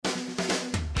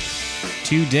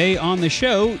Today on the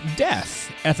show,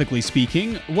 death. Ethically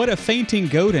speaking, what a fainting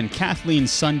goat and Kathleen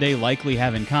Sunday likely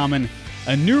have in common,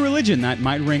 a new religion that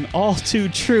might ring all too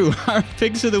true, our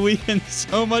picks of the week, and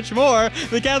so much more.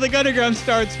 The Catholic Underground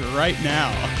starts right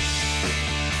now.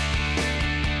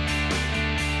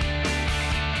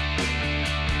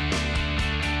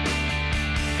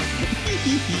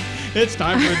 It's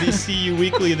time for the CU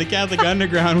Weekly, the Catholic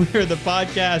Underground. We are the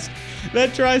podcast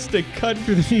that tries to cut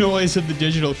through the noise of the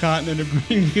digital continent and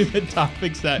bring you the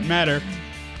topics that matter.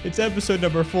 It's episode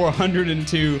number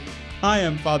 402. I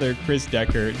am Father Chris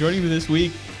Decker. Joining me this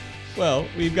week, well,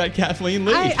 we've got Kathleen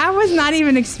Lee. I was not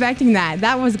even expecting that.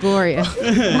 That was glorious.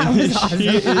 That was awesome. She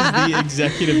is the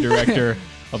executive director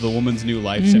of the Woman's New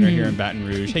Life Center here in Baton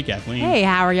Rouge. Hey, Kathleen. Hey,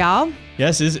 how are y'all?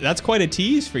 Yes, that's quite a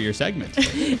tease for your segment.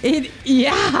 It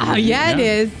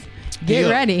is.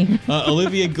 Get ready.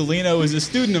 Olivia Galino is a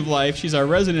student of life. She's our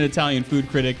resident Italian food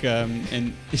critic,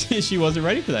 and she wasn't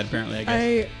ready for that, apparently, I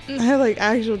guess. I have like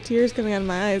actual tears coming out of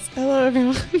my eyes. Hello,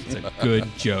 everyone. It's a good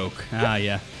joke.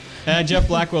 Yeah. Jeff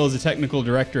Blackwell is the technical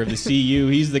director of the CU.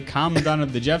 He's the commandant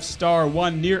of the Jeff Star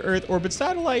 1 near-Earth orbit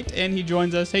satellite, and he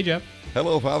joins us. Hey, Jeff.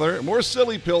 Hello, Father. More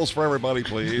silly pills for everybody,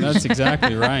 please. That's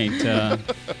exactly right.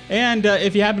 And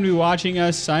if you happen to be watching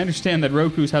us, I understand that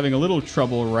Roku's having a little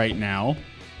trouble right now,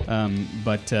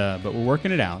 but we're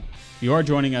working it out. You are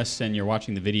joining us, and you're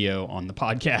watching the video on the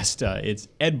podcast. It's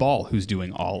Ed Ball who's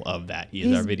doing all of that.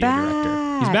 He's our video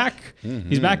director. He's back. Mm-hmm.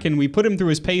 He's back, and we put him through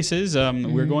his paces.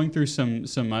 We're going through some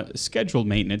scheduled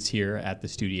maintenance here at the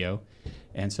studio,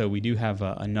 and so we do have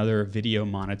another video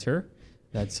monitor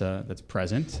that's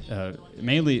present,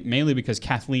 mainly because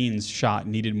Kathleen's shot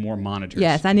needed more monitors.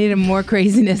 Yes, I needed more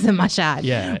craziness in my shot.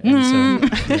 Yeah, and so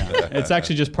it's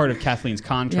actually just part of Kathleen's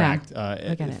contract.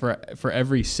 Yeah. For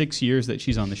every 6 years that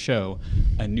she's on the show,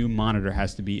 a new monitor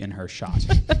has to be in her shot.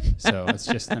 So it's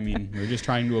just, we're just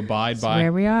trying to abide by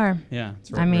where we are. Yeah,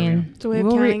 it's a way of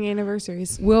counting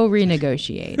anniversaries. We'll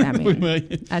renegotiate.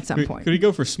 At some point. Could we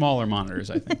go for smaller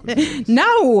monitors? I think.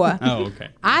 No. Oh, okay.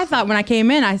 I thought when I came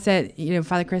in, I said,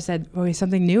 Father Chris said, "Oh, there's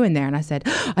something new in there," and I said,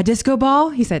 "A disco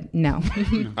ball?" He said, "No,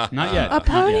 not yet. A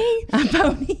pony? A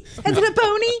pony? Is it a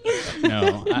pony?"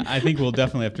 No, I think we'll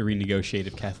definitely have to renegotiate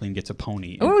if Kathleen gets a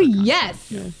pony. Oh,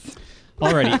 yes. Yeah.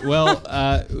 Alrighty. Well,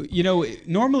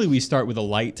 normally we start with a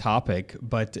light topic,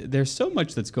 but there's so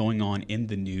much that's going on in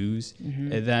the news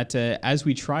that as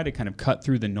we try to kind of cut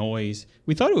through the noise,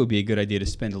 we thought it would be a good idea to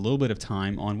spend a little bit of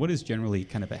time on what is generally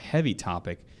kind of a heavy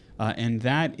topic. And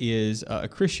that is a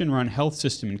Christian-run health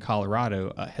system in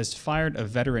Colorado has fired a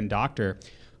veteran doctor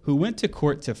who went to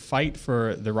court to fight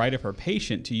for the right of her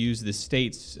patient to use the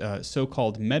state's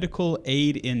so-called medical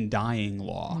aid in dying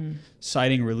law,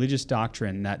 citing religious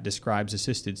doctrine that describes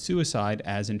assisted suicide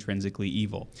as intrinsically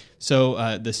evil.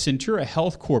 So the Centura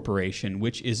Health Corporation,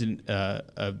 which is a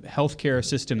healthcare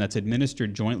system that's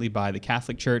administered jointly by the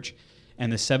Catholic Church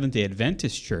and the Seventh-day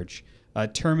Adventist Church,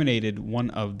 terminated one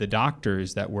of the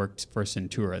doctors that worked for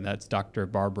Centura, and that's Dr.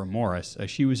 Barbara Morris.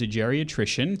 She was a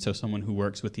geriatrician, so someone who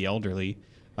works with the elderly,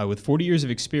 with 40 years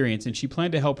of experience, and she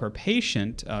planned to help her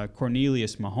patient,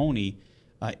 Cornelius Mahoney,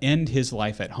 end his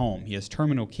life at home. He has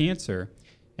terminal cancer,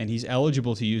 and he's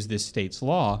eligible to use this state's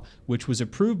law, which was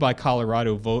approved by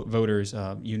Colorado voters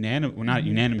not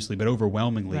unanimously, but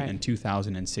overwhelmingly in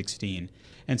 2016.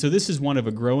 And so this is one of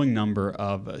a growing number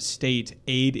of state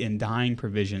aid in dying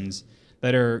provisions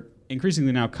that are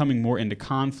increasingly now coming more into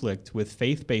conflict with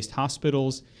faith-based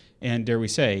hospitals and, dare we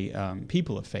say,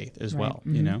 people of faith as well,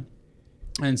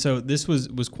 And so this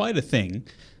was quite a thing.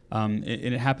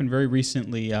 It happened very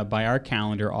recently by our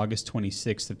calendar, August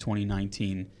 26th of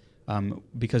 2019,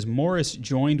 because Morris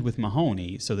joined with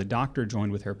Mahoney, so the doctor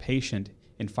joined with her patient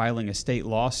in filing a state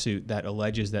lawsuit that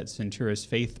alleges that Centura's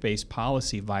faith-based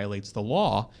policy violates the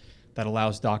law that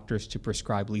allows doctors to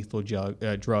prescribe lethal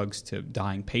drugs to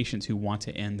dying patients who want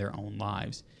to end their own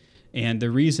lives. And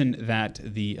the reason that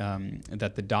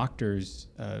the doctor's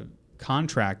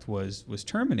contract was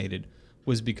terminated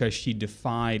was because she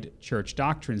defied church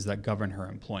doctrines that govern her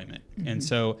employment. And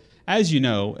so, as you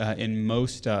know, in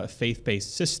most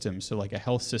faith-based systems, so like a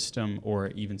health system or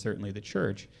even certainly the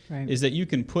church, is that you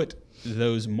can put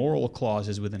those moral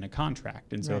clauses within a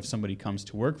contract. And so if somebody comes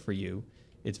to work for you,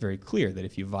 it's very clear that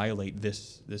if you violate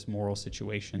this moral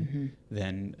situation,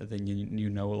 then you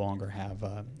no longer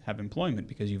have employment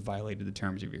because you violated the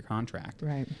terms of your contract.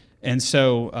 Right. And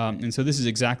so this is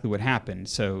exactly what happened.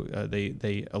 So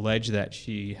they allege that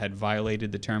she had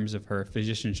violated the terms of her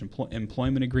physician's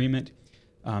employment agreement,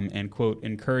 and quote,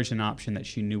 encouraged an option that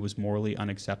she knew was morally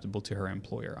unacceptable to her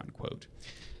employer, unquote.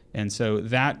 And so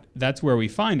that's where we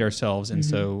find ourselves. And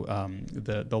so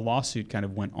the lawsuit kind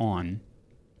of went on.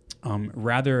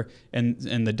 Rather,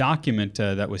 and the document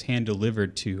that was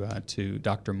hand-delivered to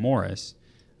Dr. Morris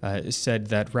said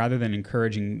that rather than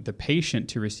encouraging the patient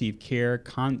to receive care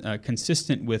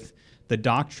consistent with the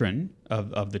doctrine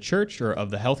of the church or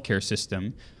of the healthcare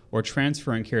system, or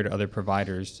transferring care to other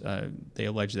providers, they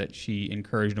allege that she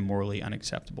encouraged a morally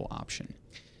unacceptable option.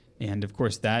 And of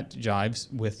course, that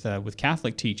jives with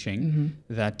Catholic teaching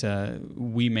that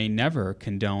we may never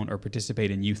condone or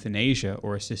participate in euthanasia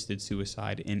or assisted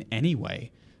suicide in any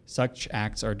way. Such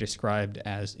acts are described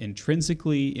as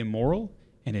intrinsically immoral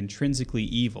and intrinsically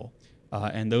evil.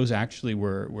 And those actually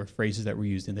were phrases that were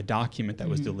used in the document that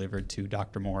was delivered to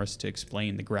Dr. Morris to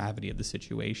explain the gravity of the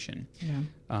situation.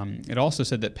 Yeah. It also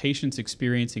said that patients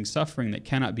experiencing suffering that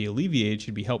cannot be alleviated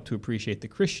should be helped to appreciate the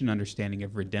Christian understanding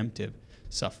of redemptive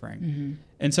suffering.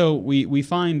 And so we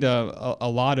find a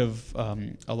lot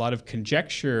of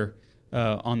conjecture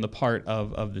on the part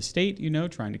of the state,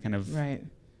 trying to kind of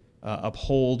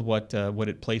uphold what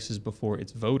it places before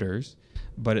its voters.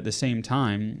 But at the same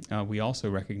time, we also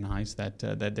recognize that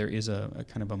there is a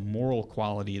kind of a moral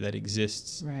quality that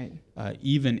exists,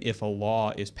 even if a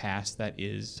law is passed that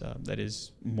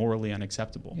is morally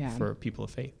unacceptable for people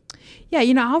of faith. Yeah,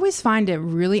 I always find it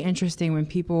really interesting when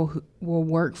people who will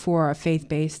work for a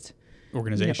faith-based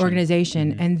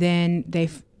organization and then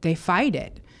they fight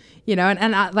it.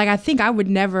 I think I would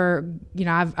never,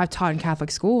 I've taught in Catholic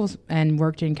schools and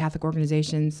worked in Catholic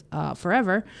organizations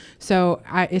forever. So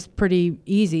it's pretty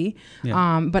easy.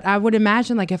 Yeah. But I would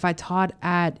imagine if I taught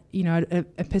at, an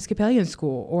Episcopalian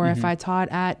school or if I taught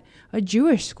at a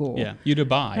Jewish school. Yeah, you'd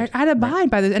abide. I'd abide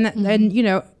by this.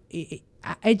 And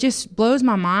it just blows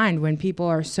my mind when people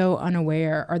are so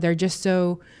unaware or they're just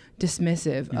so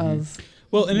dismissive of.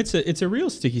 Well, and it's a real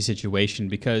sticky situation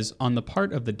because on the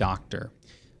part of the doctor,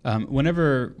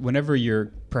 whenever you're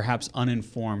perhaps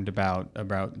uninformed about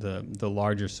the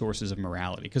larger sources of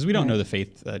morality, because we don't know the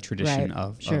faith tradition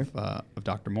of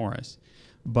Dr. Morris,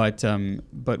 but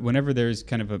whenever there's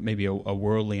kind of maybe a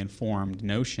worldly informed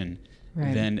notion,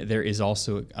 then there is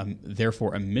also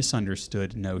therefore a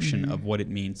misunderstood notion of what it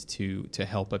means to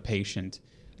help a patient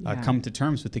come to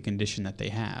terms with the condition that they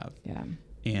have. Yeah.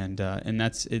 And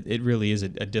that's it. Really is a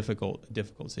difficult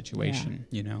situation,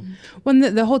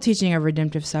 Well, the whole teaching of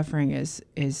redemptive suffering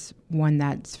is one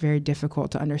that's very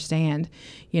difficult to understand.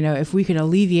 If we could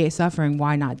alleviate suffering,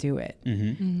 why not do it?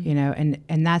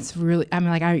 And that's really,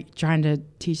 I'm trying to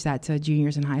teach that to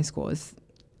juniors in high school is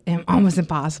almost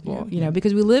impossible.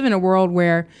 Because we live in a world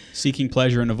where seeking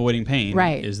pleasure and avoiding pain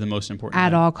is the most important at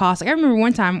thing. all costs. I remember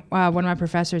one time one of my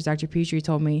professors, Dr. Petrie,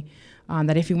 told me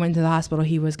that if he went to the hospital,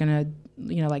 he was gonna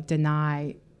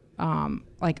deny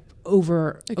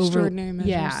extraordinary measures.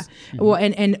 Yeah. Well,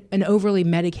 and overly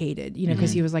medicated,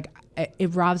 because he was like,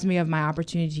 it robs me of my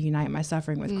opportunity to unite my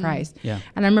suffering with Christ. Yeah.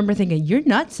 And I remember thinking, you're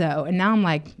nutso. And now I'm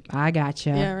like, I gotcha.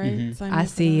 Yeah, right. I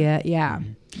see it. Yeah.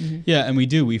 Yeah, and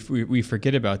we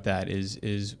forget about that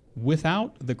is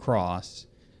without the cross,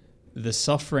 the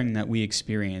suffering that we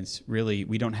experience, really,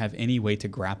 we don't have any way to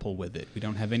grapple with it. We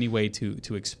don't have any way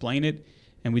to explain it,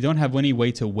 and we don't have any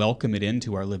way to welcome it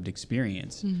into our lived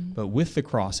experience. But with the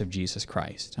cross of Jesus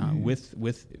Christ,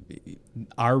 with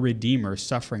our Redeemer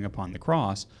suffering upon the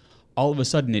cross, all of a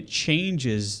sudden it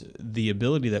changes the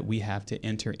ability that we have to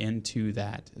enter into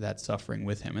that suffering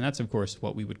with him. And that's, of course,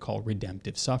 what we would call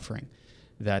redemptive suffering,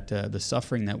 that the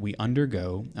suffering that we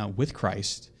undergo with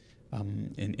Christ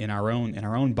in our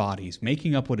own bodies,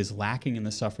 making up what is lacking in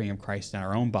the suffering of Christ in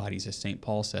our own bodies, as St.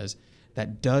 Paul says,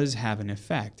 that does have an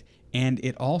effect. And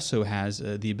it also has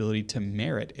the ability to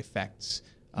merit effects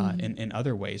in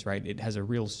other ways, right? It has a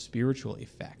real spiritual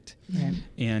effect. Yeah.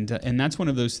 And that's one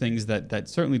of those things that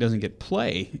certainly doesn't get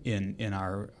play in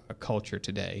our culture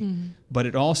today. But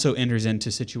it also enters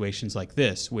into situations like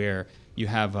this, where you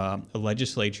have a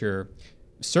legislature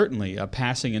certainly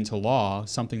passing into law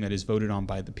something that is voted on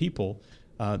by the people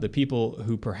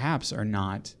who perhaps are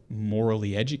not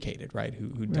morally educated, right?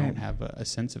 Who don't have a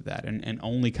sense of that and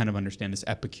only kind of understand this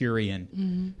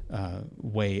Epicurean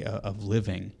way of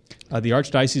living. The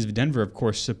Archdiocese of Denver, of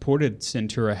course, supported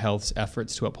Centura Health's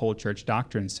efforts to uphold church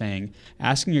doctrine, saying,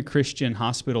 asking a Christian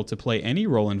hospital to play any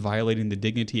role in violating the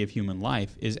dignity of human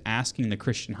life is asking the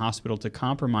Christian hospital to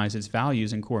compromise its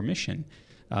values and core mission.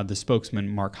 The spokesman,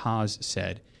 Mark Haas,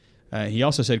 said. He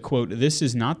also said, quote, this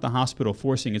is not the hospital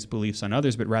forcing its beliefs on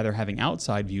others, but rather having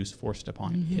outside views forced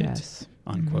upon it,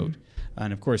 unquote.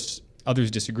 And of course,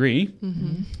 others disagree.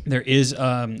 There is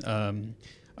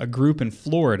a group in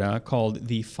Florida called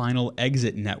the Final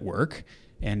Exit Network,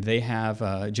 and they have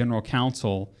a general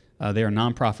counsel. They're a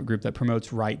nonprofit group that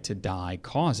promotes right to die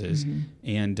causes.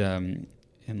 And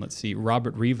And let's see,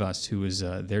 Robert Rivas, who is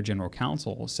their general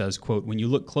counsel, says, quote, when you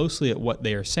look closely at what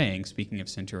they are saying, speaking of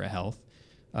Centura Health,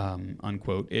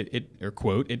 unquote,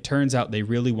 it turns out they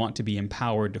really want to be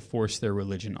empowered to force their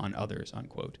religion on others,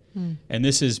 unquote. And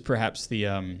this is perhaps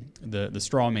the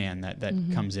straw man that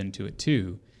comes into it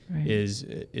too, right.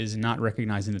 is not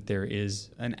recognizing that there is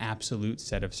an absolute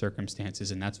set of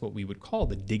circumstances, and that's what we would call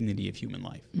the dignity of human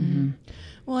life.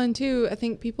 Well, and two, I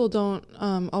think people don't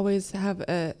always have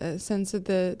a sense of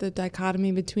the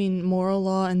dichotomy between moral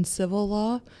law and civil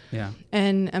law. Yeah.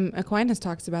 And Aquinas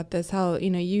talks about this, how,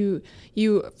 you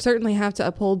certainly have to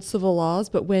uphold civil laws,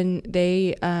 but when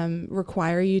they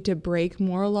require you to break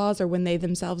moral laws, or when they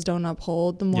themselves don't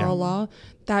uphold the moral law,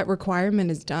 that requirement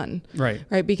is done. Right.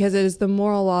 Because it is the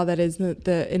moral law that is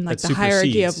the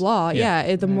hierarchy of law.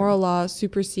 The moral law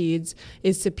supersedes,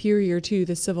 is superior to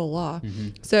the civil law.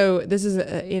 So this is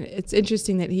it's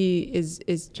interesting that he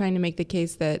is trying to make the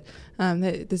case that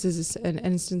that this is an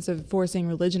instance of forcing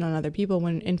religion on other people,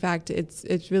 when in fact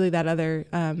it's really that other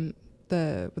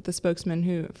the spokesman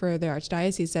who for the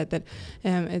archdiocese said that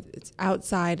it's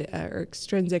outside or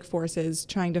extrinsic forces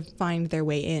trying to find their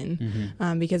way in,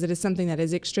 because it is something that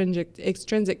is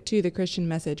extrinsic to the Christian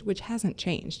message, which hasn't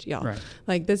changed, y'all. Right.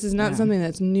 Like, this is not something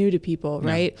that's new to people,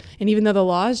 right? And even though the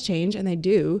laws change, and they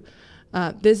do,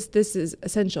 this is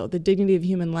essential. The dignity of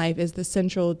human life is the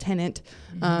central tenet,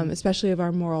 especially of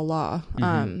our moral law.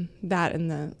 That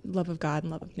and the love of God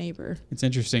and love of neighbor. It's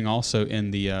interesting also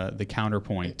in the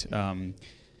counterpoint.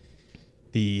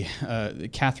 The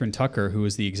Catherine Tucker, who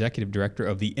is the executive director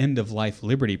of the End of Life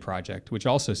Liberty Project, which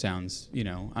also sounds,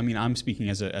 I'm speaking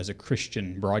as a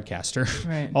Christian broadcaster,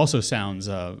 also sounds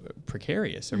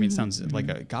precarious. I mean, it sounds like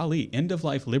a End of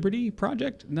Life Liberty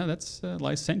Project. No, that's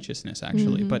licentiousness,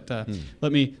 actually. But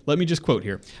let me just quote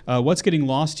here. What's getting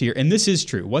lost here, and this is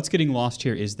true. What's getting lost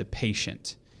here is the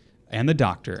patient and the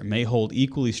doctor may hold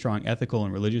equally strong ethical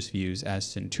and religious views as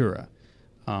Centura.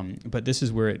 But this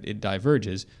is where it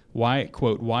diverges. Why,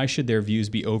 quote, why should their views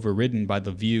be overridden by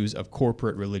the views of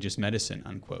corporate religious medicine,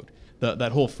 unquote?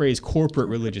 That whole phrase, corporate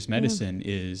religious medicine,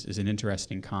 is an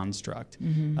interesting construct,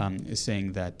 is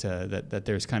saying that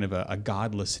there's kind of a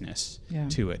godlessness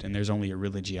to it, and there's only a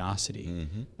religiosity.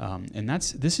 And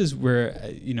this is where,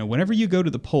 whenever you go to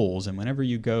the polls and whenever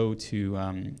you go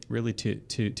to really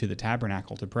to the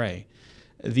tabernacle to pray,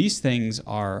 these things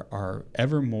are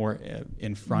ever more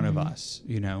in front of us,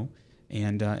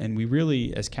 and we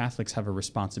really, as Catholics, have a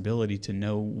responsibility to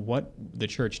know what the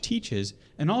Church teaches,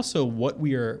 and also what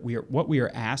we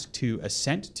are asked to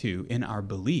assent to in our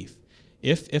belief.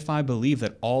 If I believe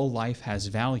that all life has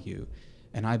value,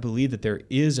 and I believe that there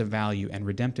is a value and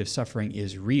redemptive suffering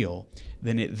is real,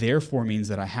 then it therefore means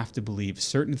that I have to believe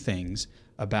certain things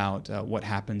about what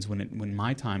happens when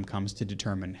my time comes to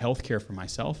determine health care for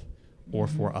myself or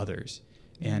for others.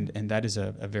 And that is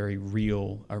a very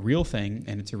real thing,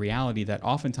 and it's a reality that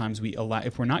oftentimes we allow,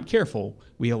 if we're not careful,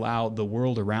 we allow the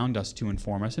world around us to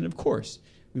inform us. And of course,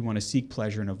 we want to seek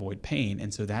pleasure and avoid pain.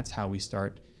 And so that's how we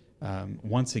start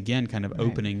once again kind of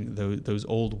opening those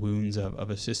old wounds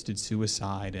of assisted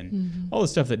suicide and all the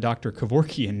stuff that Dr.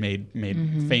 Kevorkian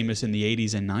made famous in the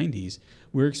 80s and 90s.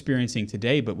 We're experiencing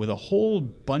today, but with a whole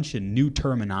bunch of new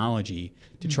terminology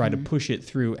to try to push it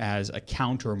through as a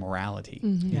counter morality.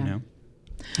 You know.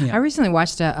 Yeah. I recently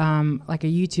watched a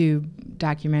YouTube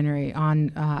documentary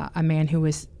on a man who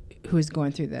was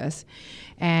going through this,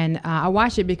 and I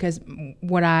watched it because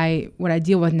what I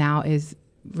deal with now is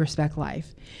respect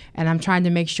life, and I'm trying to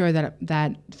make sure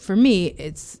that for me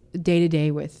it's day to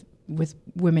day with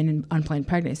women in unplanned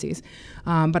pregnancies,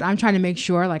 but I'm trying to make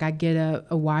sure I get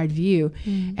a wide view,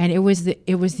 and it was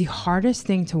the hardest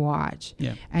thing to watch,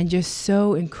 and just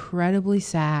so incredibly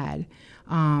sad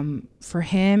for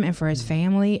him and for his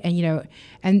family, and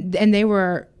and they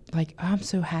were like, oh, I'm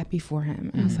so happy for him,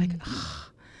 and I was like, oh,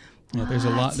 yeah, there's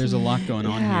a lot going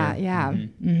on here. Yeah.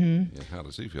 How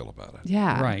does he feel about it?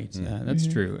 Yeah. Right. That's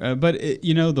true. But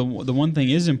the one thing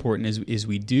is important is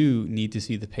we do need to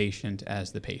see the patient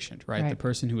as the patient, right? The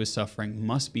person who is suffering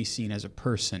must be seen as a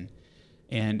person,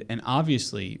 and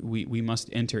obviously we must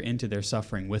enter into their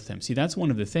suffering with them. See, that's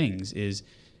one of the things is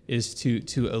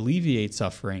to alleviate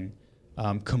suffering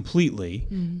completely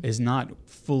is not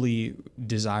fully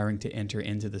desiring to enter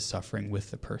into the suffering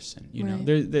with the person.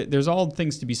 There's all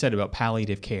things to be said about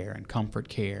palliative care and comfort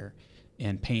care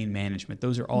and pain management.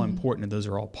 Those are all important, and those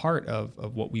are all part of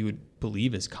what we would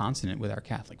believe is consonant with our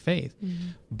Catholic faith.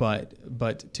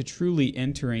 But to truly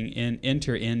enter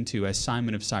into, as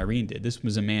Simon of Cyrene did, this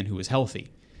was a man who was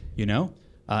healthy,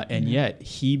 And yet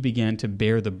he began to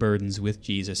bear the burdens with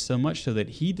Jesus, so much so that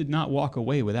he did not walk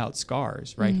away without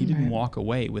scars, right? He didn't walk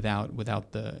away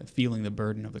without the feeling the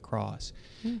burden of the cross.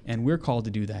 And we're called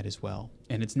to do that as well.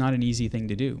 And it's not an easy thing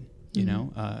to do. You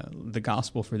know, the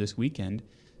gospel for this weekend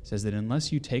says that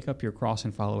unless you take up your cross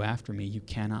and follow after me, you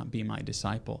cannot be my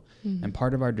disciple. And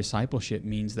part of our discipleship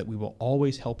means that we will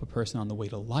always help a person on the way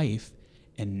to life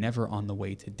and never on the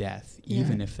way to death,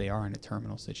 even if they are in a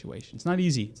terminal situation. It's not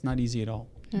easy. It's not easy at all.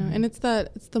 No, and it's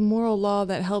the moral law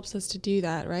that helps us to do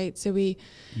that, right? So we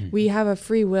have a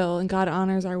free will, and God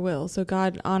honors our will. So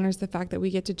God honors the fact that we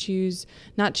get to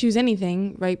not choose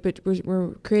anything, right? But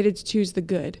we're created to choose the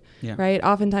good, right?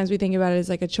 Oftentimes we think about it as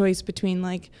like a choice between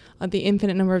like the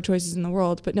infinite number of choices in the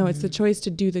world, but no, it's the choice to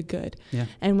do the good. Yeah.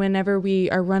 And whenever we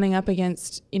are running up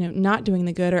against, not doing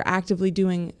the good or actively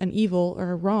doing an evil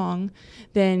or a wrong,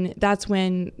 then that's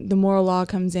when the moral law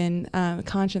comes in,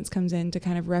 conscience comes in to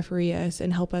kind of referee us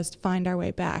and help us find our way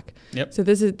back. Yep. So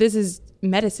this is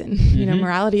medicine.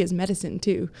 Morality is medicine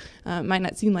too. Might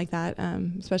not seem like that,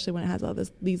 especially when it has all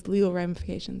these legal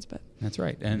ramifications. But that's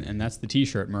right, and that's the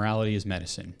T-shirt. Morality is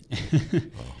medicine.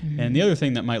 And the other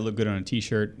thing that might look good on a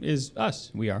T-shirt is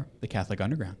us. We are the Catholic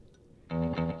Underground.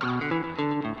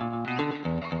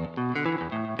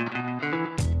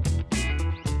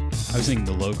 I was thinking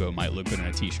the logo might look good on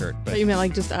a T-shirt, but you meant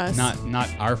like just us, not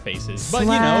our faces. But if you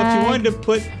wanted to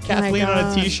put Kathleen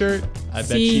on a T-shirt, I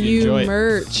bet she'd enjoy it.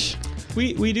 Merch.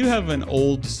 We do have an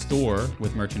old store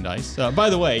with merchandise. By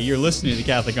the way, you're listening to the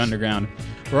Catholic Underground.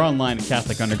 We're online at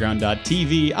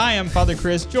CatholicUnderground.tv. I am Father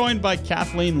Chris, joined by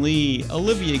Kathleen Lee,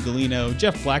 Olivia Galino,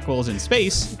 Jeff Blackwell's in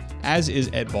space, as is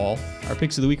Ed Ball. Our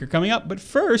picks of the week are coming up, but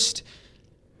first,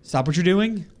 stop what you're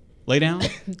doing. Lay down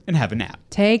and have a nap.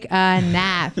 Take a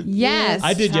nap. Yes.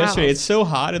 I did yesterday. It's so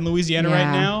hot in Louisiana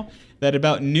right now that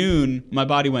about noon, my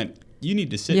body went, you need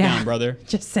to sit down, brother.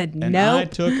 Just said no. And I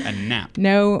took a nap.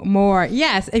 No more.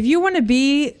 Yes. If you want to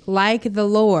be like the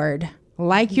Lord,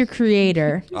 like your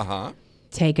creator,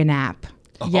 take a nap.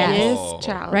 Yes.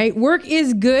 Child. Right. Work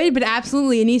is good, but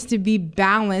absolutely it needs to be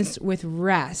balanced with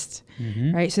rest.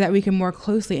 Right. So that we can more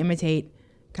closely imitate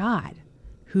God,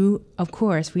 who, of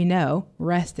course, we know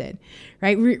rested,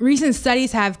 right? Recent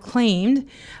studies have claimed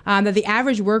that the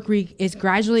average work week is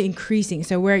gradually increasing.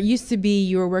 So where it used to be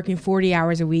you were working 40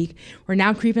 hours a week, we're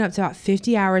now creeping up to about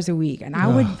 50 hours a week. And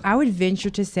I would venture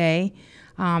to say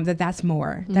that's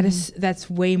more. That's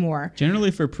way more. Generally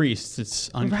for priests, it's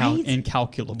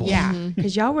incalculable. Yeah,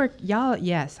 because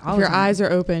yes. If your eyes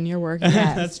are open, you're working.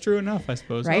 Yes. That's true enough, I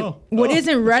suppose. Right. What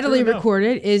isn't readily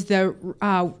recorded is the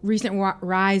recent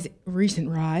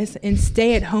rise in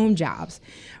stay-at-home jobs.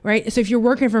 Right. So if you're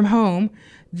working from home,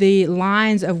 the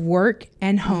lines of work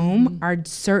and home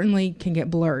certainly can get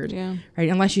blurred. Yeah. Right.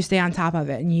 Unless you stay on top of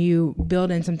it and you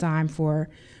build in some time for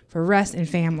rest and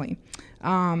family.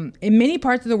 In many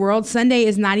parts of the world, Sunday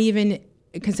is not even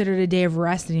considered a day of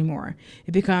rest anymore.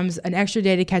 It becomes an extra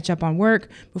day to catch up on work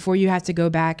before you have to go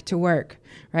back to work,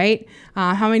 right?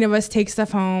 How many of us take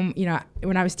stuff home?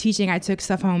 When I was teaching, I took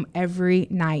stuff home every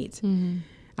night.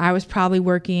 I was probably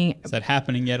working. Is that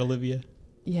happening yet, Olivia?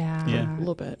 Yeah. A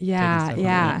little bit.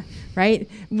 Yeah. Right?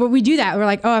 But we do that. We're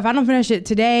like, if I don't finish it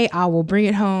today, I will bring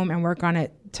it home and work on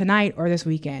it tonight or this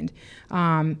weekend.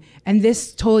 And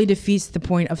this totally defeats the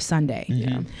point of Sunday.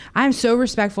 I'm so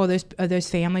respectful of those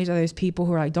families or those people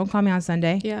who are like, don't call me on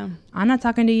Sunday. Yeah. I'm not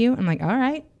talking to you. I'm like, all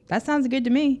right, that sounds good to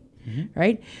me.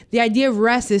 Right? The idea of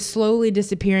rest is slowly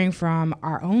disappearing from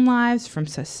our own lives, from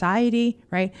society,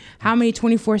 right? How many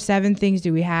 24/7 things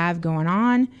do we have going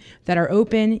on that are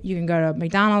open? You can go to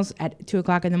McDonald's at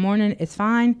 2:00 in the morning. It's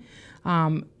fine.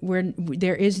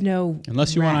 There is no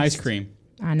unless you want ice cream.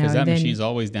 I know. Because that machine's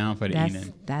always down for the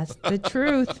eating. That's the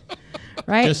truth.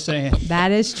 Right? Just saying.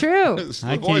 That is true.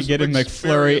 I can't get a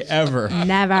McFlurry ever.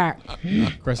 Never.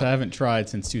 Of course, I haven't tried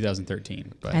since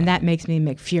 2013. But. And that makes me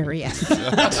McFurious.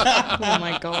 Oh,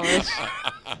 my gosh.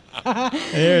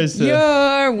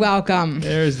 You're welcome.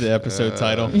 There's the episode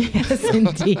title. Yes,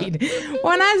 indeed.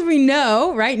 Well, and as we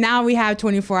know, right now we have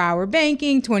 24-hour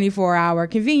banking, 24-hour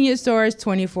convenience stores,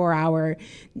 24-hour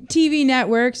TV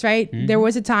networks, right? There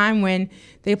was a time when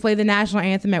they played the national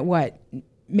anthem at what?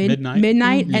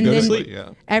 Midnight, and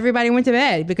then everybody went to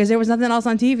bed because there was nothing else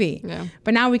on TV. Yeah.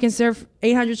 But now we can serve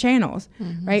 800 channels,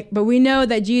 right? But we know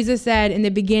that Jesus said in the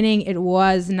beginning it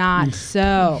was not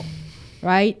so,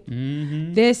 right?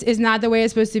 This is not the way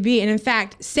it's supposed to be. And in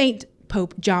fact, Saint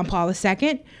Pope John Paul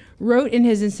II wrote in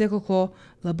his encyclical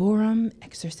Laborum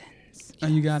Exercens. Oh,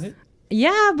 you got it?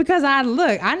 Yeah, because I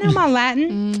know my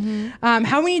Latin.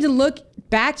 How we need to look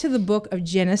back to the book of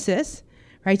Genesis,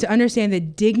 right, to understand the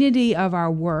dignity of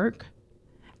our work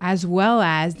as well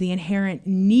as the inherent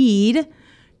need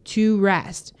to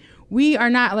rest. We are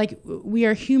not we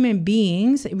are human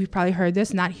beings. We've probably heard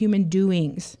this, not human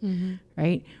doings,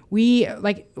 right?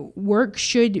 Work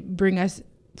should bring us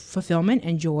fulfillment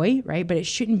and joy, right? But it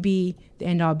shouldn't be the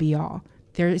end all be all.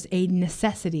 There is a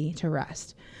necessity to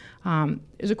rest.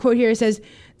 There's a quote here. It says,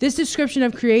 "This description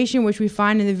of creation, which we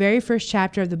find in the very first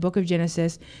chapter of the book of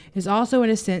Genesis, is also in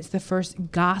a sense the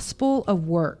first gospel of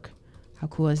work." How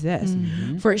cool is this?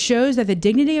 For it shows that the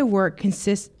dignity of work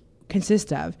consists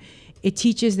of. It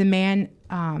teaches the man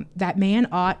that man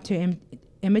ought to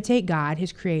imitate God,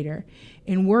 his creator,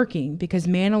 in working, because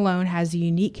man alone has the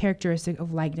unique characteristic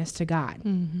of likeness to God,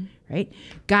 right?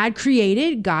 God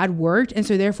created, God worked, and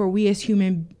so therefore we as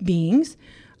human beings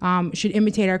should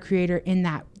imitate our creator in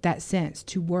that sense,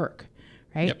 to work,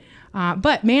 right? Yep.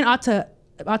 But man ought to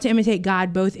imitate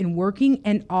God both in working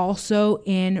and also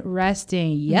in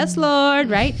resting. Yes, Lord,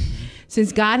 right?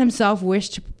 Since God himself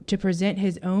wished to present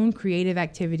his own creative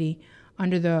activity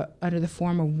under the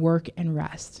form of work and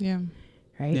rest. Yeah.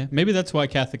 Right? Yeah. Maybe that's why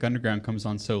Catholic Underground comes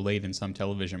on so late in some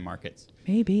television markets.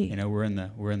 Maybe. You know, we're in the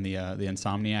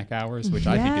insomniac hours, which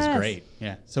I think is great.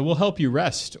 Yeah. So we'll help you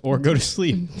rest or go to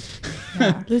sleep.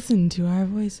 Yeah. Listen to our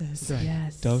voices. Right.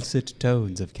 Yes. Dulcet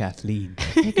tones of Kathleen.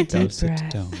 Take a deep breath.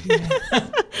 Tones. Yes.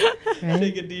 Right?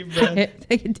 Take a deep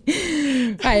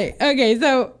breath. Right. Okay.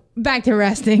 So back to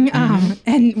resting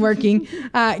and working.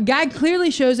 God clearly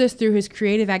shows us through his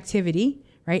creative activity,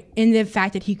 right? In the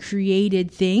fact that he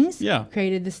created things,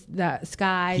 created the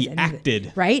skies. He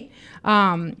acted. Right?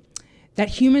 That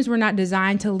humans were not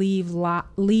designed to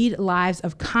lead lives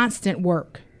of constant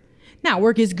work. Now,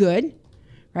 work is good,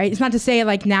 right? It's not to say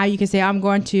now you can say, I'm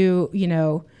going to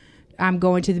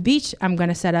the beach. I'm going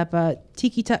to set up a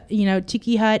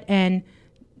tiki hut, and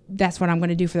that's what I'm going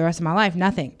to do for the rest of my life.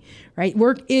 Nothing, right?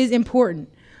 Work is important.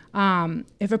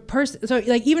 If a person,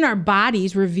 even our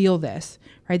bodies reveal this,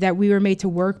 right? That we were made to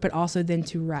work, but also then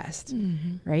to rest,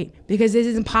 right? Because this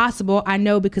is impossible. I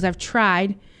know, because I've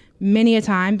tried many a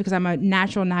time, because I'm a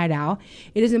natural night owl.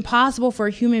 It is impossible for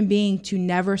a human being to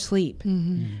never sleep.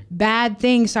 Bad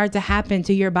things start to happen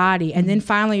to your body, and then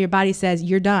finally your body says,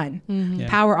 you're done.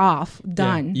 Power off,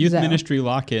 done. Yeah. Youth ministry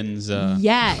lock-ins.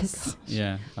 Yes.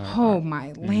 Yeah.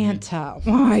 My Lanta.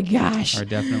 Oh my gosh. Are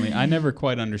definitely. I never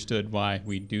quite understood why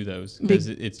we do those, because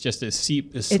it's just a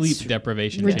sleep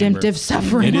deprivation redemptive chamber.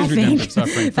 Suffering. It is redemptive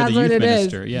suffering for the youth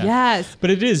minister. Yeah. Yes. But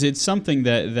it is. It's something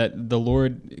that the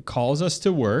Lord calls us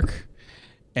to work,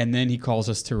 and then he calls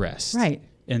us to rest. Right.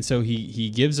 And so he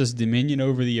gives us dominion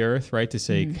over the earth, right, to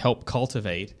say help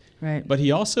cultivate. Right. But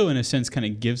he also, in a sense, kind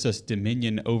of gives us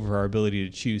dominion over our ability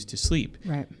to choose to sleep.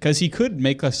 Right. Because he could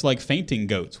make us like fainting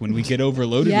goats. When we get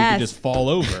overloaded, we could just fall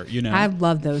over, I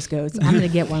love those goats. I'm going to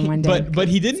get one day. But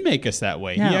he didn't make us that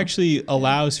way. No. He actually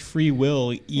allows free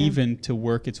will even to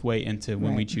work its way into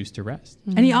when we choose to rest.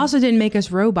 And he also didn't make us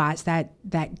robots that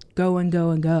go and go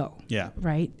and go. Yeah.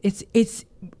 Right? It's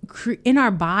in our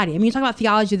body. I mean, you talk about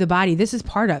theology of the body. This is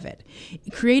part of it.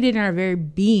 Created in our very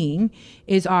being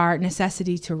is our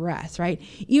necessity to rest, right?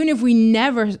 Even if we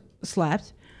never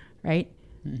slept, right?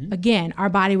 Again, our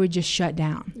body would just shut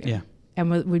down. Yeah.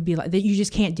 And would be like that. You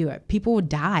just can't do it. People would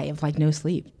die of no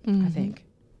sleep, I think.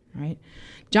 Right?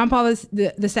 John Paul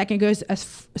II goes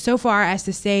so far as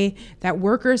to say that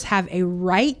workers have a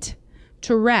right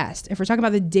to rest. If we're talking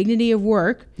about the dignity of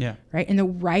work, right, and the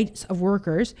rights of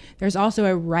workers, there's also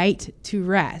a right to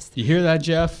rest. You hear that,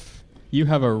 Jeff? You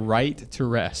have a right to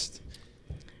rest.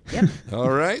 Yep.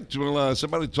 All right. Well,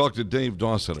 somebody talk to Dave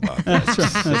Dawson about that.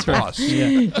 That's right.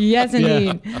 Yes,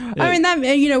 indeed. Yeah. I mean, that,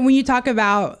 when you talk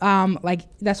about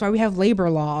that's why we have labor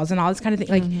laws and all this kind of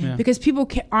thing, because people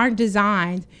aren't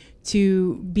designed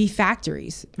to be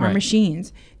factories or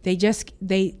machines. They just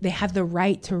they have the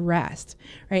right to rest,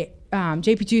 right?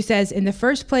 JP2 says, in the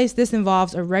first place, this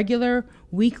involves a regular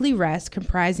weekly rest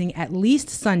comprising at least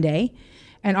Sunday,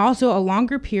 and also a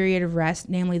longer period of rest,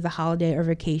 namely the holiday or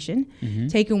vacation,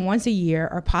 taken once a year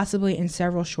or possibly in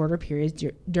several shorter periods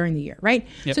during the year, right?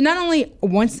 Yep. So not only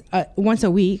once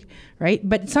a week, right,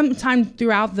 but sometime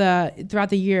throughout the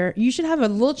year, you should have a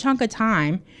little chunk of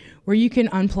time where you can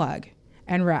unplug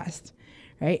and rest,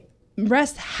 right?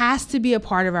 Rest has to be a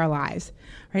part of our lives,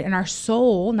 right? And our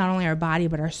soul, not only our body,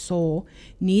 but our soul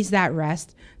needs that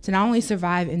rest to not only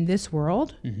survive in this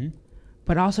world,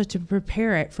 but also to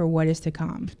prepare it for what is to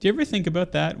come. Do you ever think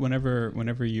about that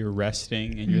whenever you're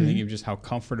resting and you're thinking of just how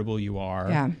comfortable you are?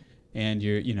 Yeah. And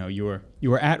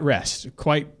you're at rest,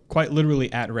 quite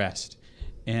literally at rest.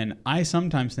 And I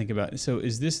sometimes think about, so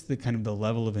is this the kind of the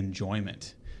level of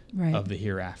enjoyment of the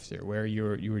hereafter, where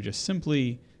you were just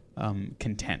simply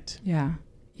content? Yeah.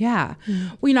 Yeah.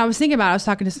 Well, I was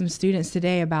talking to some students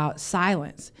today about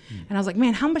silence. And I was like,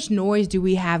 man, how much noise do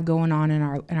we have going on in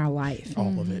our life?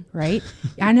 All of it. Right?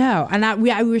 I know. And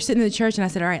we were sitting in the church and I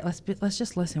said, all right, let's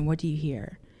just listen. What do you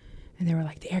hear? And they were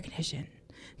like, the air condition,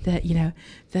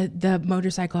 the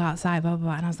motorcycle outside, blah, blah,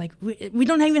 blah. And I was like, we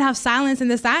don't even have silence in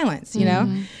the silence, you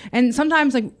know? And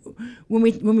sometimes like when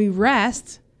we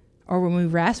rest, when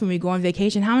we go on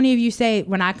vacation, how many of you say,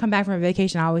 when I come back from a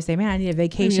vacation, I always say, man, I need a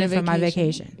vacation from my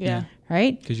vacation. Yeah.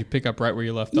 Right? Because you pick up right where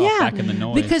you left off, back in the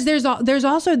noise. Because there's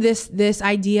also this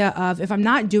idea of, if I'm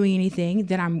not doing anything,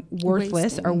 then I'm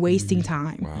worthless or wasting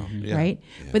time. Wow. Yeah. Right?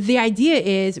 Yeah. But the idea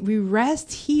is we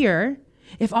rest here.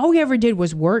 If all we ever did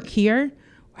was work here,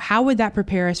 how would that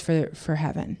prepare us for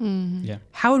heaven? Yeah.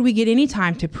 How would we get any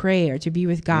time to pray or to be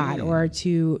with God or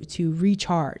to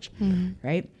recharge?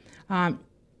 Right?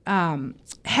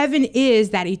 Heaven is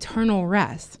that eternal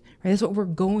rest, right? That's what we're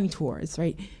going towards,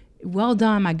 right? Well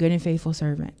done, my good and faithful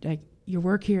servant. Like, your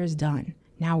work here is done.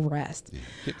 Now rest. Yeah.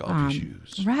 Kick off your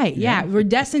shoes. Right. Yeah. We're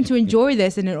destined to enjoy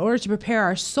this. And in order to prepare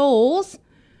our souls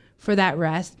for that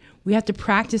rest, we have to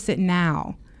practice it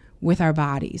now with our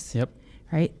bodies. Yep.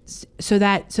 Right. So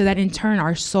that in turn,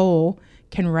 our soul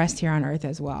can rest here on earth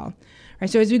as well. Right,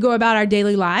 so as we go about our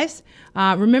daily lives,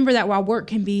 remember that while work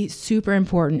can be super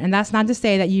important, and that's not to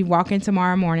say that you walk in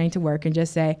tomorrow morning to work and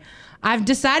just say, I've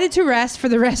decided to rest for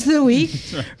the rest of the week,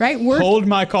 right? Work Hold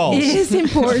my calls. is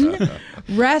important.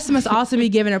 Rest must also be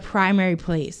given a primary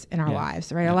place in our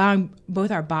lives, right? Allowing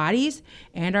both our bodies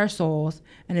and our souls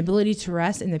an ability to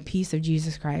rest in the peace of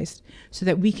Jesus Christ so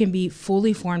that we can be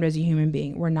fully formed as a human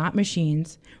being. We're not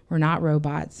machines. We're not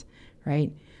robots,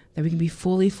 right? That we can be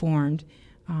fully formed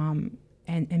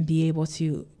and be able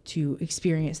to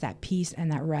experience that peace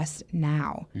and that rest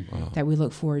now that we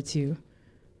look forward to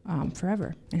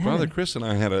forever in heaven. Father Chris and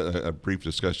I had a brief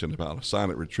discussion about a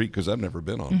silent retreat because I've never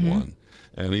been on one.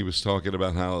 And he was talking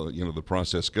about how, the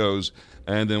process goes.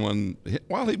 And then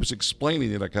while he was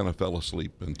explaining it, I kind of fell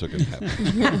asleep and took a nap.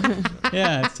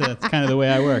 Yeah, it's kind of the way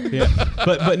I work. Yeah,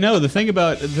 but no, the thing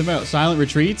about silent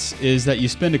retreats is that you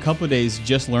spend a couple of days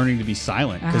just learning to be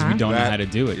silent because we don't know how to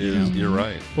do it. You're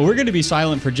right. Well, we're going to be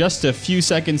silent for just a few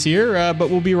seconds here, but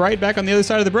we'll be right back on the other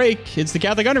side of the break. It's the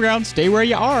Catholic Underground. Stay where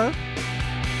you are.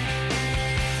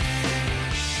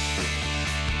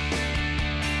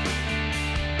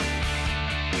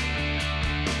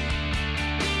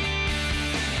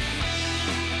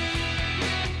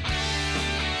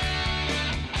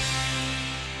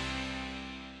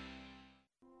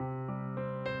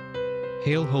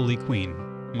 Hail, Holy Queen,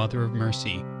 Mother of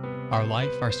Mercy, our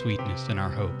life, our sweetness, and our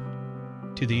hope.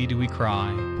 To thee do we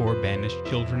cry, poor banished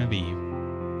children of Eve.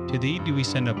 To thee do we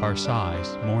send up our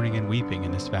sighs, mourning and weeping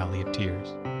in this valley of tears.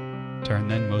 Turn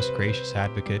then, most gracious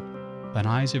Advocate, thine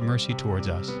eyes of mercy towards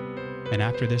us, and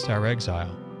after this our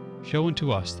exile, show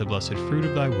unto us the blessed fruit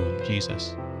of thy womb,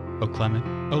 Jesus. O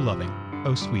clement, O loving,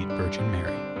 O sweet Virgin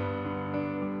Mary.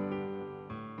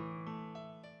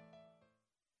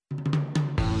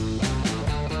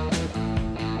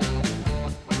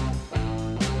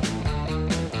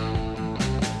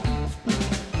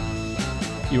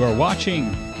 You are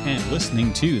watching and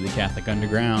listening to the Catholic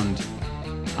Underground.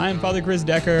 I am Father Chris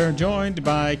Decker, joined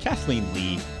by Kathleen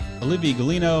Lee, Olivia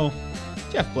Galino,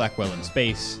 Jeff Blackwell in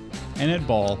space, and Ed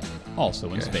Ball,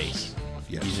 also in space.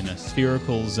 Yes. He's in a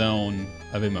spherical zone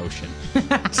of emotion.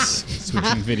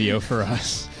 Switching video for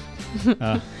us.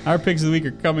 Our picks of the week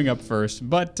are coming up first,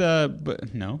 but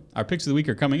no, our picks of the week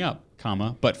are coming up,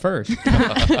 but first.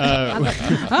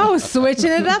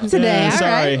 Switching it up today.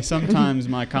 Sorry, right. Sometimes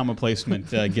my comma placement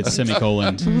gets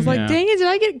semicoloned. I was like, dang it, did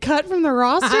I get cut from the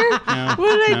roster? No,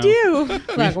 What did I do?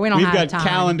 Look, we've got time.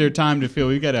 calendar time to fill.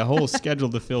 We've got a whole schedule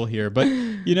to fill here. But,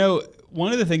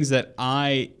 one of the things that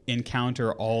I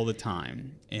encounter all the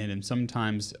time and am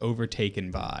sometimes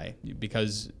overtaken by,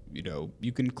 because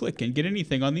you can click and get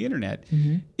anything on the internet,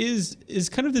 is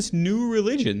kind of this new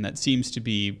religion that seems to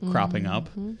be cropping up,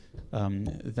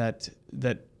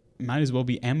 that might as well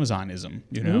be Amazonism,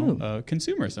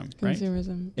 consumerism, right?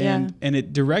 Consumerism, and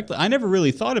it directly, I never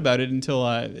really thought about it until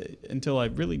I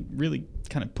really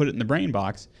kind of put it in the brain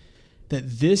box, that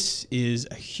this is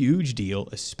a huge deal,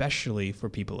 especially for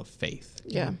people of faith.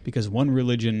 Yeah. Because one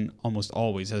religion almost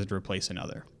always has to replace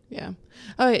another. Yeah.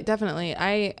 Oh, yeah, definitely.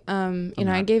 I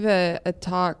gave a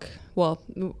talk. Well,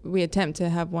 we attempt to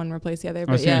have one replace the other.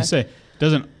 But I was going to say,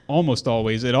 doesn't almost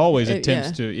always. It always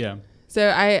attempts to. Yeah. So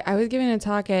I was giving a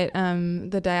talk at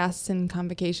the Diocesan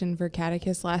Convocation for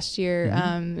Catechists last year.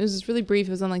 It was just really brief.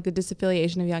 It was on the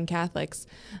disaffiliation of young Catholics,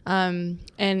 and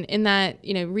in that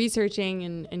researching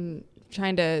and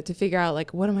trying to figure out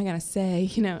what am I going to say,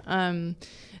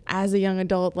 as a young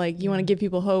adult, like you want to give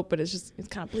people hope, but it's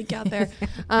kind of bleak out there.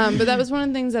 But that was one of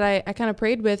the things that I kind of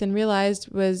prayed with and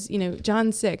realized was,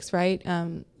 John 6, right?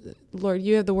 Lord,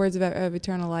 you have the words of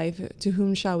eternal life. To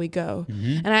whom shall we go?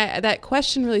 Mm-hmm. And that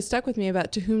question really stuck with me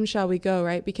about to whom shall we go,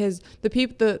 right? Because the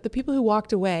people who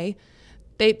walked away,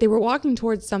 they were walking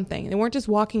towards something. They weren't just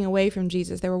walking away from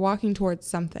Jesus. They were walking towards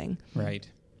something. Right.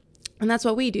 And that's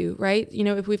what we do, right?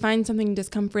 If we find something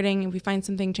discomforting, if we find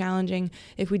something challenging,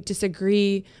 if we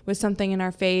disagree with something in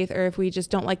our faith, or if we just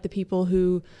don't like the people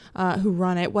who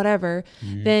run it, whatever,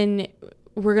 mm-hmm. then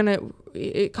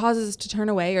it causes us to turn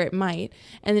away, or it might.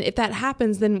 And if that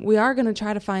happens, then we are going to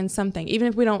try to find something, even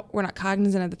if we're not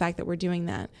cognizant of the fact that we're doing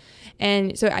that.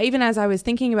 And so even as I was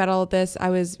thinking about all of this, I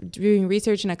was doing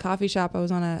research in a coffee shop. I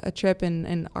was on a trip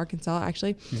in Arkansas,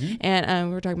 actually. Mm-hmm. And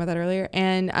we were talking about that earlier.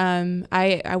 And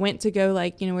I went to go,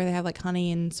 where they have like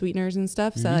honey and sweeteners and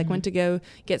stuff. So mm-hmm. I went to go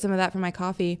get some of that for my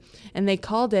coffee. And they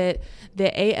called it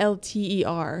the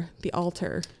ALTER, the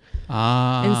altar.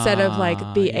 Instead of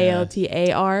the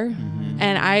ALTAR. Mm-hmm.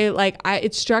 And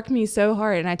it struck me so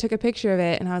hard, and I took a picture of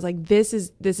it, and I was like, this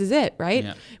is it, right?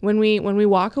 Yeah. When we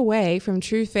walk away from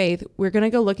true faith, we're going to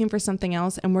go looking for something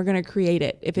else, and we're going to create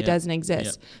it if it doesn't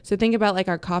exist. Yeah. So think about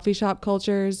our coffee shop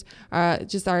cultures,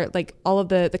 just our all of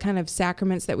the kind of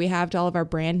sacraments that we have to all of our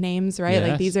brand names, right?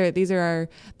 Yes. These are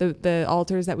the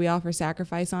altars that we offer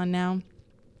sacrifice on now.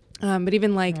 But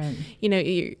even right.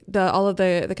 All of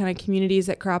the kind of communities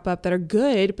that crop up that are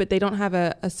good, but they don't have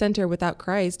a center without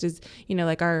Christ is,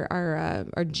 our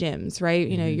gyms, right?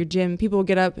 Mm-hmm. Your gym, people will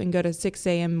get up and go to 6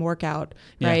 a.m. workout,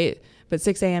 right? But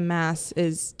 6 a.m. mass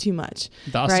is too much.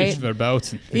 That's right? is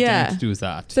verboten. They don't do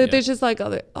that. So there's just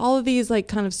all of these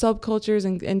kind of subcultures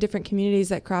and different communities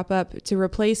that crop up to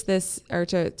replace this, or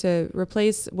to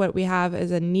replace what we have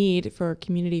as a need for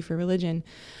community, for religion.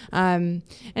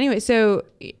 Anyway, so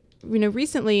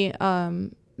recently,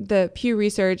 the Pew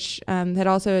Research that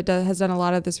also has done a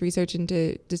lot of this research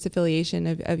into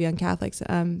disaffiliation of young Catholics.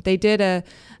 They did a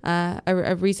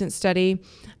recent study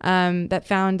that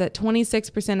found that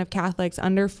 26% of Catholics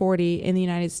under 40 in the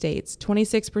United States,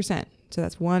 26%, so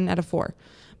that's 1 out of 4,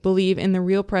 believe in the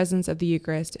real presence of the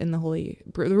Eucharist in the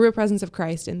real presence of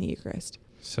Christ in the Eucharist.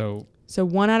 So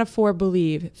 1 out of 4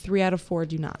 believe, 3 out of 4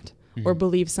 do not, mm-hmm. or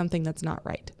believe something that's not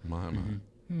right.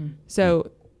 Mm-hmm.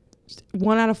 So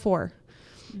 1 out of 4.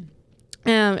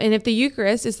 And if the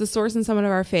Eucharist is the source and summit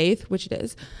of our faith, which it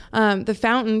is, the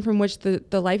fountain from which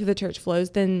the life of the church flows,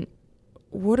 then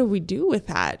what do we do with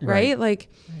that, right?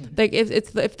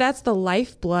 If that's the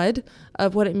lifeblood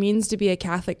of what it means to be a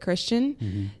Catholic Christian,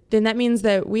 mm-hmm. then that means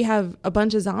that we have a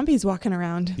bunch of zombies walking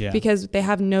around because they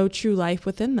have no true life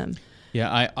within them.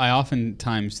 Yeah, I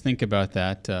oftentimes think about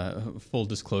that. Full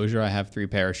disclosure, I have 3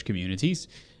 parish communities.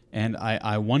 And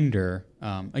I wonder,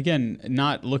 again,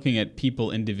 not looking at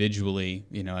people individually,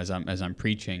 as I'm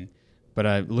preaching,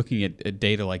 but looking at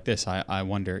data like this, I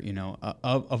wonder,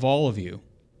 of all of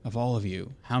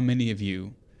you, how many of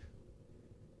you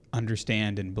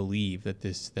understand and believe that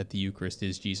the Eucharist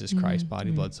is Jesus Christ, body,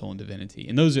 mm-hmm. blood, soul, and divinity?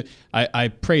 And those are, I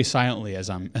pray silently as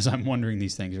I'm wondering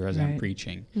these things, or as I'm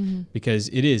preaching, mm-hmm. because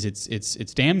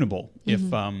it's damnable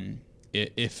mm-hmm.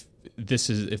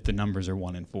 if the numbers are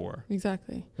 1 and 4.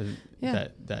 Exactly.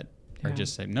 That are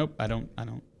just saying, nope, I don't.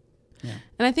 Yeah.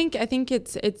 And I think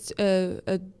it's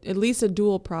at least a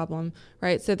dual problem,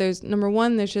 right? So there's number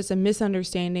one, there's just a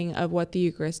misunderstanding of what the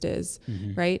Eucharist is,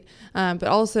 mm-hmm. right? But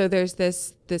also there's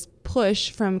this push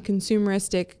from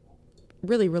consumeristic,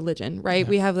 really religion, right? Yeah.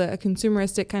 We have a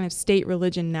consumeristic kind of state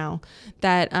religion now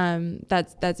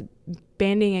that's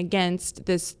banding against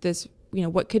this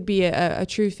what could be a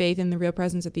true faith in the real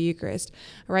presence of the Eucharist,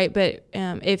 right? But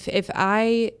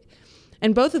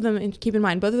and both of them, and keep in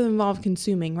mind, both of them involve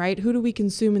consuming, right? Who do we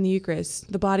consume in the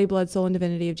Eucharist? The body, blood, soul, and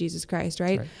divinity of Jesus Christ,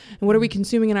 right? And what are we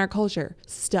consuming in our culture?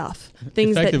 Stuff,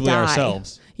 things effectively that die.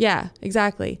 Ourselves. Yeah,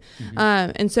 exactly.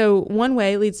 Mm-hmm. And so one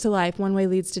way leads to life, one way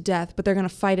leads to death, but they're going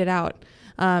to fight it out.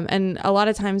 And a lot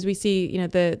of times we see,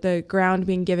 the ground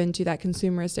being given to that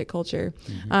consumeristic culture.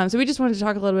 Mm-hmm. So we just wanted to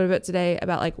talk a little bit about today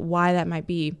about why that might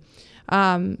be.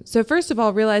 So first of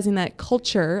all, realizing that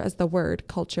culture, as the word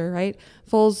culture, right,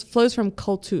 flows from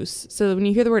cultus. So when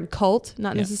you hear the word cult,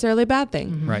 not necessarily a bad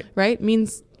thing, mm-hmm. right? It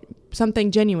means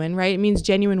something genuine, right? It means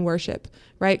genuine worship,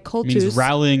 right? Cultus. It means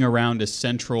rallying around a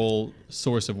central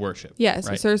source of worship. Yes,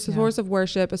 right? A source of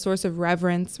worship, a source of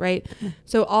reverence, right?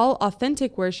 So all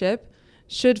authentic worship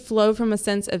should flow from a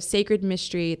sense of sacred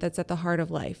mystery that's at the heart of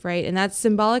life, right? And that's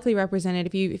symbolically represented.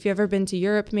 If you've ever been to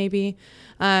Europe, maybe,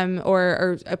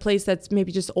 or a place that's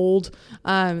maybe just old,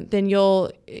 then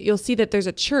you'll see that there's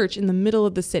a church in the middle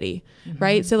of the city,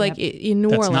 right? So like in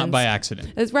New Orleans, that's not by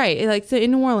accident. That's right. Like so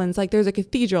in New Orleans, like there's a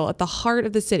cathedral at the heart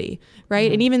of the city,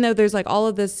 right? And even though there's like all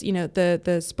of this, you know,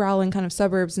 the sprawling kind of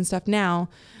suburbs and stuff now,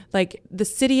 like the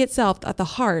city itself at the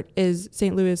heart is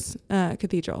St. Louis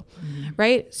Cathedral,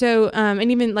 right? So,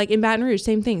 and even like in Baton Rouge,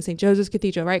 same thing, St. Joseph's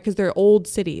Cathedral, right? Because they're old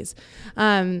cities.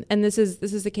 And this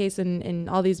is the case in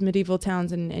all these medieval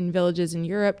towns and villages in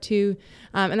Europe too.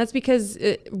 And that's because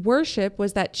worship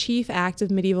was that chief act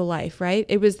of medieval life, right?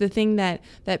 It was the thing that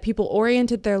people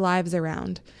oriented their lives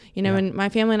around. You know, when my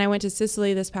family and I went to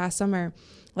Sicily this past summer,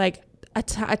 like a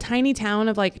tiny town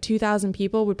of like 2,000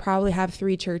 people would probably have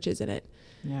 3 churches in it.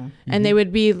 Yeah. And they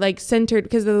would be like centered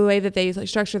because of the way that they like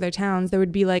structure their towns. There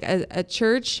would be like a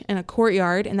church and a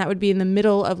courtyard, and that would be in the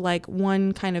middle of like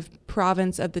one kind of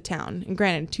province of the town. And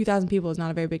granted, 2,000 people is not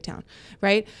a very big town,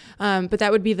 right? But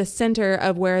that would be the center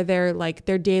of where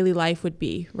their daily life would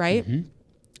be, right?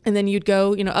 And then you'd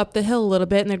go, you know, up the hill a little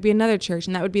bit, and there'd be another church,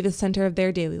 and that would be the center of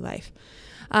their daily life.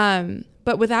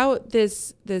 But without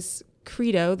this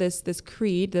credo, this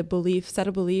creed, the belief, set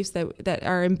of beliefs that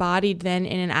are embodied then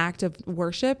in an act of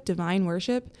worship, divine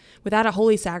worship, without a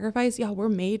holy sacrifice, we're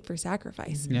made for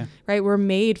sacrifice, right? We're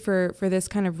made for this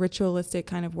kind of ritualistic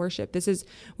kind of worship.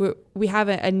 We have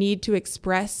a need to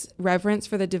express reverence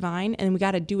for the divine, and we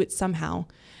got to do it somehow.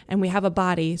 And we have a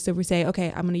body, so we say,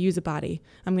 okay, I'm going to use a body.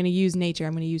 I'm going to use nature.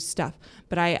 I'm going to use stuff.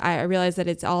 But I realize that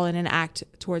it's all in an act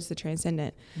towards the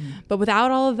transcendent. But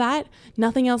without all of that,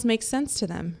 nothing else makes sense to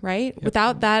them, right? Yep.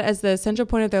 Without that as the central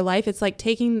point of their life, it's like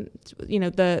taking, you know,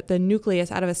 the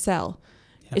nucleus out of a cell.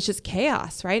 Yep. It's just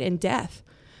chaos, right? And death.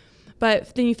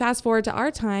 But then you fast forward to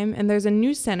our time, and there's a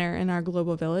new center in our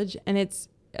global village, and it's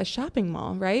a shopping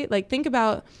mall, right? Like think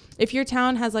about if your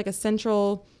town has like a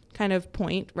central kind of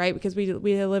point, right? Because we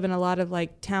live in a lot of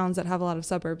like towns that have a lot of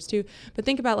suburbs too. But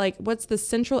think about like what's the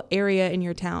central area in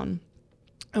your town?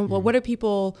 And well, what do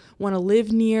people want to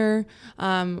live near?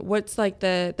 What's like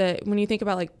the when you think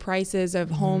about like prices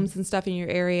of homes and stuff in your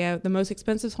area, the most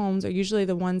expensive homes are usually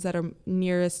the ones that are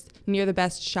near the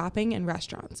best shopping and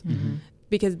restaurants.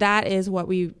 Because that is what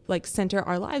we like center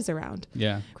our lives around.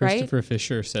 Yeah. Christopher right?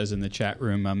 Fisher says in the chat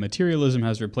room, materialism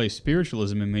has replaced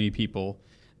spiritualism in many people.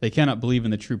 They cannot believe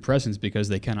in the true presence because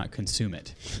they cannot consume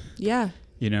it. Yeah.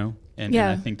 You know? And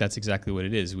I think that's exactly what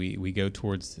it is. We go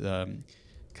towards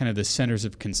kind of the centers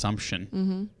of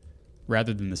consumption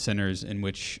rather than the centers in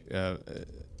which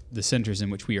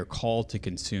we are called to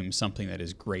consume something that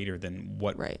is greater than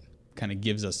what kind of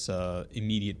gives us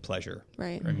immediate pleasure or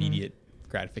immediate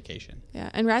gratification. Yeah,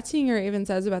 and Ratzinger even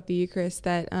says about the Eucharist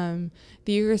that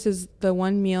the Eucharist is the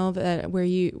one meal that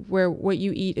where what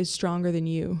you eat is stronger than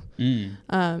you.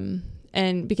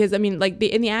 And because I mean, like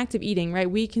in the act of eating, right?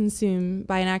 We consume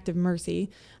by an act of mercy.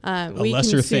 We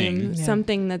consume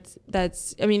something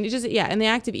that's. I mean, it just in the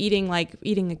act of eating, like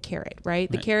eating a carrot, right?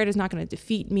 The carrot is not going to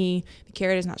defeat me. The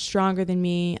carrot is not stronger than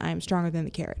me. I am stronger than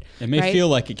the carrot. It may feel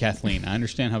like it, Kathleen. I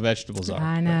understand how vegetables are.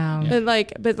 I know,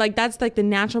 but that's like the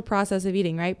natural process of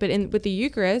eating, right? But with the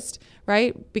Eucharist,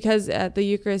 right? Because the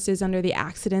Eucharist is under the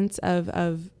accidents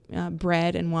of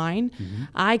bread and wine,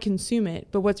 I consume it.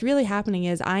 But what's really happening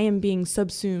is I am being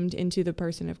subsumed into the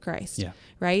person of Christ. Yeah.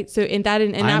 Right. So in that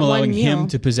one meal, I'm allowing him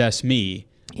to possess me,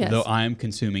 though I am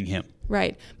consuming him.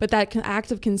 Right. But that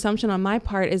act of consumption on my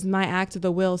part is my act of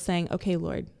the will saying, okay,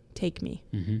 Lord, take me.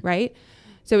 Right.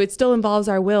 So it still involves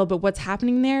our will, but what's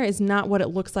happening there is not what it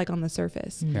looks like on the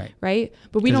surface, right?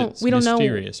 But we don't know.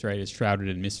 Mysterious, right? It's shrouded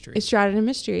in mystery. It's shrouded in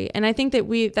mystery, and I think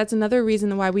that that's another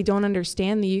reason why we don't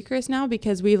understand the Eucharist now,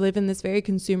 because we live in this very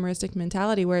consumeristic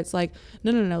mentality where it's like,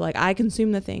 no, like I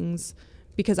consume the things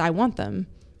because I want them,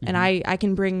 and I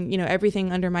can bring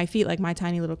everything under my feet like my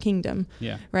tiny little kingdom,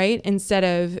 right? Instead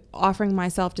of offering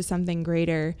myself to something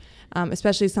greater,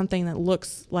 especially something that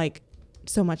looks like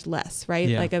so much less, right?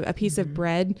 Like a piece of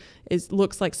bread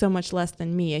looks like so much less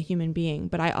than me, a human being,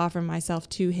 but I offer myself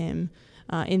to him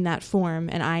in that form,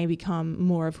 and I become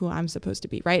more of who I'm supposed to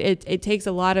be, right? It takes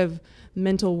a lot of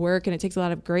mental work, and it takes a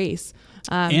lot of grace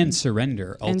and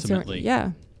surrender ultimately.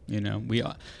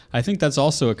 I think that's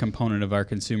also a component of our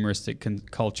consumeristic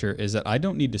culture, is that I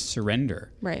don't need to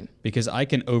surrender, right? Because I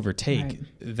can overtake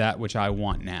that which I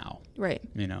want now, right?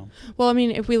 Well, I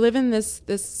mean, if we live in this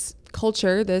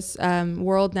culture, this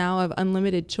world now of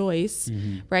unlimited choice,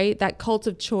 right? That cult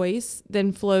of choice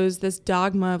then flows this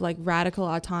dogma of like radical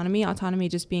autonomy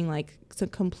just being like some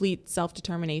complete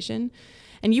self-determination.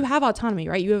 And you have autonomy,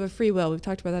 right? You have a free will. We've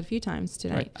talked about that a few times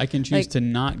tonight. Right. I can choose to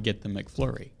not get the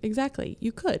McFlurry. Exactly.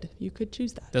 You could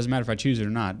choose that. Doesn't matter if I choose it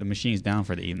or not. The machine's down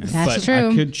for the evening. That's but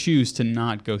true. I could choose to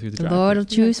not go through the drive-thru. Lord will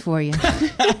choose for you.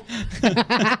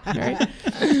 Right?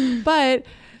 But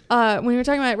when you're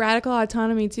talking about radical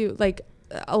autonomy too, like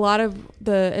a lot of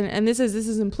and this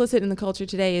is implicit in the culture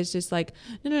today, is just like,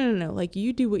 no, like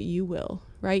you do what you will,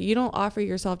 right? You don't offer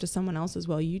yourself to someone else's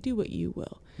will. You do what you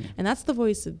will. Yeah. And that's the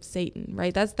voice of Satan,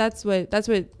 right? That's what that's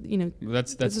what the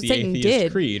Satan atheist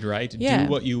did. creed, right? Yeah. Do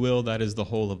what you will, that is the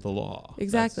whole of the law.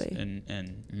 Exactly.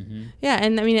 Yeah,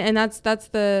 and I mean, and that's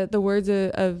the words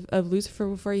of Lucifer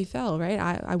before he fell, right?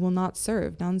 I will not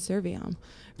serve, non serviam.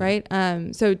 Right.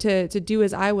 So to do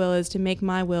as I will is to make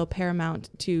my will paramount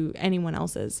to anyone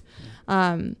else's.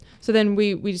 So then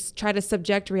we just try to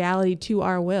subject reality to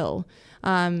our will.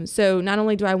 So not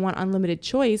only do I want unlimited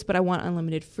choice, but I want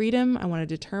unlimited freedom. I want to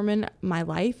determine my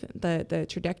life, the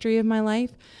trajectory of my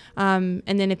life. And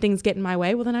then if things get in my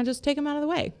way, well, then I just take them out of the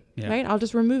way. Yeah. Right. I'll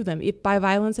just remove them by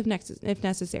violence if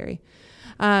necessary.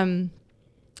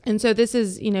 And so this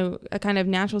is, a kind of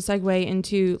natural segue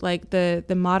into like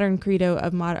the modern credo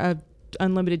of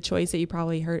unlimited choice that you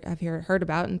probably have heard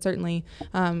about, and certainly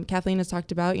Kathleen has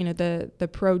talked about, the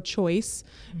pro-choice,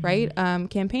 right?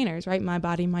 Campaigners, right? My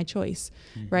body, my choice,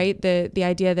 right? The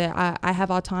idea that I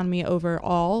have autonomy over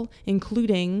all,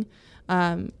 including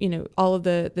all of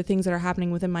the things that are happening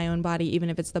within my own body,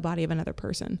 even if it's the body of another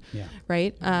person,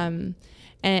 right?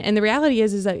 And the reality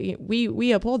is that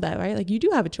we uphold that, right? Like you do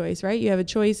have a choice, right? You have a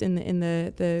choice in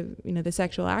the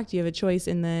sexual act. You have a choice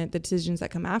in the decisions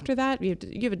that come after that. You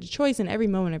have a choice in every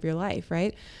moment of your life,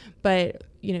 right? But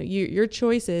your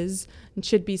choices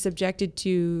should be subjected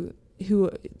to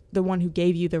the one who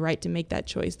gave you the right to make that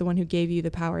choice, the one who gave you the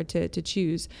power to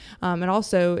choose. And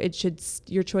also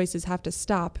your choices have to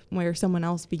stop where someone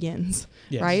else begins,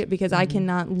 right? Because I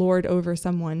cannot lord over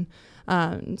someone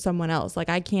else. Like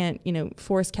I can't,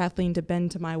 force Kathleen to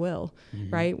bend to my will,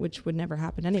 right? Which would never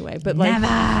happen anyway. But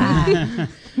never.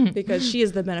 Because she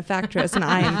is the benefactress and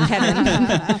I am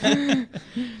Kevin.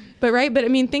 But I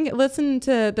mean, listen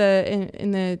to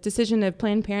in the decision of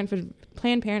Planned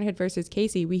Parenthood versus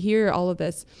Casey, we hear all of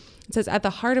this. It says, at the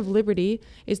heart of liberty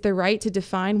is the right to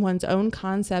define one's own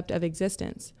concept of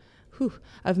existence,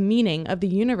 of meaning, of the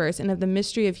universe, and of the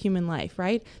mystery of human life,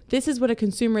 right? This is what a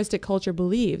consumeristic culture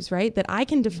believes, right? That I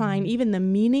can define even the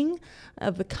meaning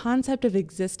of the concept of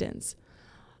existence.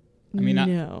 I mean,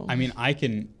 I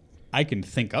can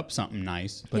think up something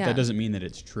nice, but that doesn't mean that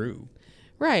it's true.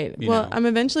 Right. I'm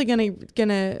eventually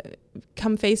gonna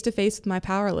come face to face with my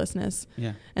powerlessness.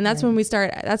 Yeah. And that's when we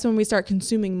start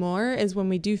consuming more, is when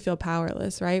we do feel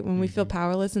powerless, right? When we feel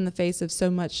powerless in the face of so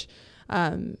much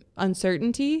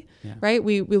uncertainty, right?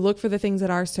 We look for the things that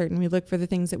are certain. We look for the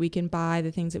things that we can buy,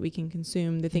 the things that we can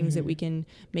consume, the things that we can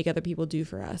make other people do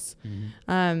for us.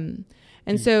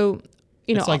 So,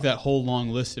 it's like that whole long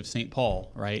list of St.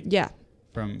 Paul, right? Yeah.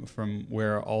 From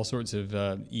where all sorts of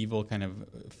evil kind of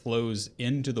flows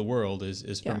into the world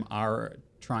is from our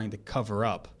trying to cover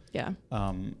up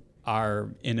our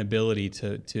inability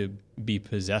to be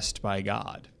possessed by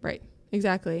God. Right.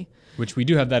 Exactly. Which we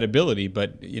do have that ability,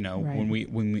 but when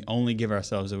we only give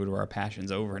ourselves over to our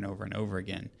passions over and over and over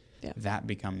again, that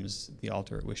becomes the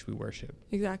altar at which we worship.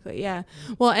 Exactly. Yeah.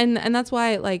 Well, and that's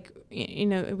why, like,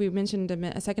 we mentioned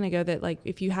a second ago that, like,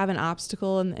 if you have an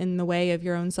obstacle in the way of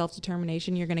your own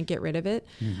self-determination, you're going to get rid of it.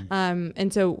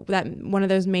 And so that one of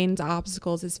those main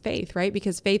obstacles is faith, right?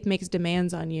 Because faith makes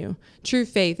demands on you. True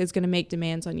faith is going to make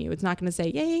demands on you. It's not going to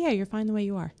say, yeah, you're fine the way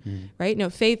you are, right?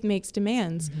 No, faith makes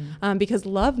demands because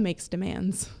love makes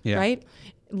demands, right?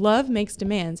 Love makes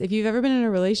demands. If you've ever been in a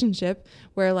relationship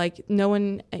where, like, no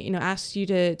one, asks you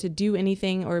to do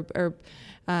anything, or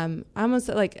I almost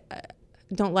like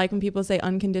don't like when people say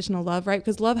unconditional love, right?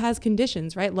 Because love has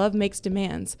conditions, right? Love makes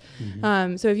demands.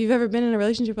 So if you've ever been in a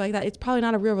relationship like that, it's probably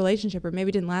not a real relationship, or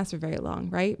maybe didn't last for very long,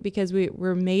 right? Because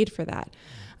we're made for that.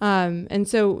 And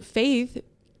so faith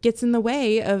gets in the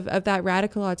way of that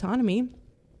radical autonomy.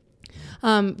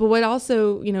 But what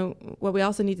we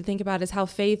also need to think about is how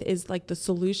faith is like the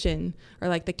solution, or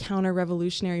like the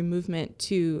counter-revolutionary movement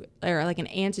to, or like an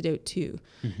antidote to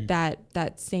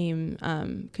that same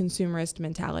consumerist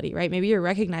mentality, right? Maybe you're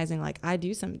recognizing, like, I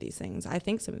do some of these things. I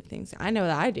think some of the things. I know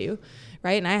that I do,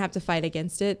 right? And I have to fight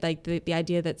against it. Like the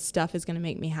idea that stuff is going to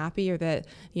make me happy, or that,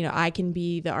 I can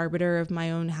be the arbiter of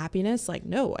my own happiness. Like,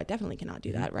 no, I definitely cannot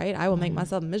do that, right? I will make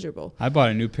myself miserable. I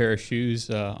bought a new pair of shoes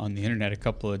on the internet a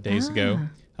couple of days ago.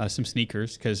 Some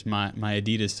sneakers, because my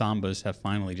Adidas Sambas have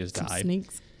finally just died.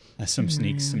 Sneaks. Some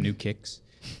sneaks, some new kicks.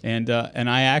 And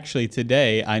I actually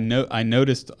today I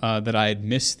noticed that I had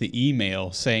missed the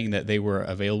email saying that they were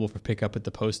available for pickup at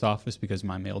the post office because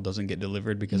my mail doesn't get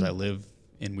delivered because I live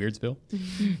in Weirdsville.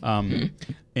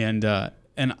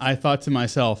 And I thought to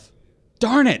myself,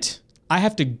 darn it, I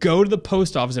have to go to the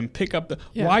post office and pick up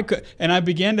and I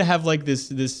began to have like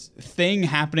this thing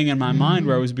happening in my mind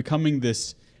where I was becoming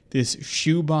this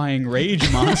shoe buying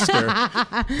rage monster.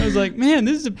 I was like, man,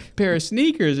 this is a pair of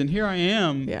sneakers and here I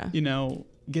am,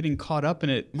 getting caught up in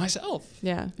it myself.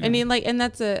 Yeah. I mean, and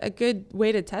that's a good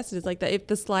way to test it. Is like that if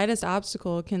the slightest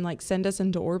obstacle can like send us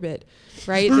into orbit,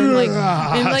 right?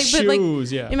 Then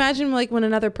shoes, imagine like when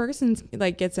another person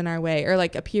like gets in our way or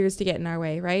like appears to get in our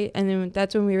way, right? And then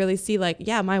that's when we really see like,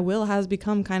 my will has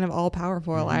become kind of all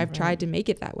powerful. I've tried to make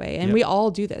it that way. And we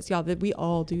all do this, y'all. We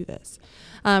all do this.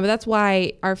 But that's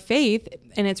why our faith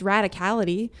and its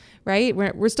radicality, right?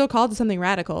 We're still called to something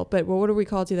radical, but what are we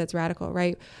called to that's radical,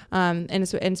 right? And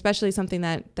especially something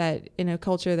that in a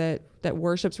culture that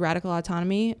worships radical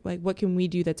autonomy, like what can we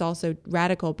do that's also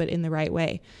radical but in the right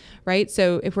way, right?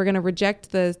 So if we're going to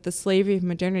reject the slavery of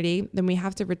modernity, then we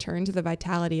have to return to the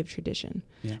vitality of tradition.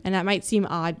 Yeah. And that might seem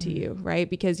odd to you, right?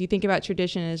 Because you think about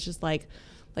tradition as just like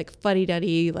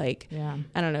fuddy-duddy, I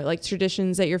don't know, like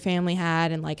traditions that your family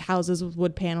had and like houses with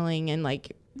wood paneling and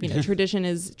like, tradition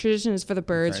is for the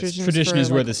birds. Right. Tradition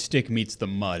is where the stick meets the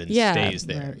mud and stays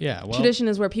there. Right. Yeah. Well, tradition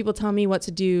is where people tell me what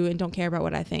to do and don't care about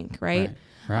what I think. Right.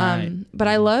 But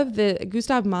I love that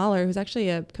Gustav Mahler, who's actually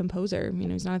a composer,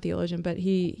 he's not a theologian, but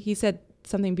he said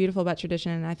something beautiful about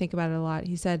tradition. And I think about it a lot.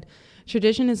 He said,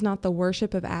 tradition is not the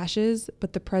worship of ashes,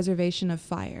 but the preservation of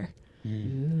fire.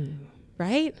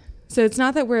 Right. So it's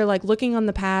not that we're like looking on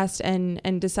the past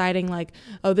and deciding like,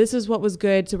 oh, this is what was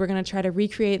good, so we're going to try to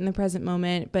recreate in the present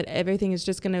moment, but everything is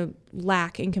just going to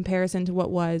lack in comparison to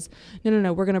what was.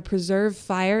 No. We're going to preserve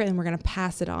fire and we're going to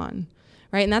pass it on.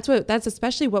 Right. And that's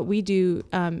especially what we do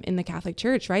in the Catholic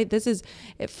Church. Right.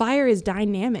 Fire is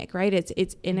dynamic. Right.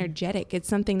 It's energetic. It's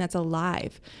something that's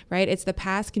alive. Right. It's the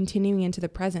past continuing into the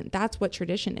present. That's what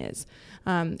tradition is.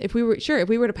 If we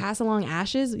were to pass along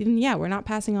ashes, then we're not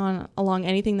passing along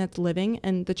anything that's living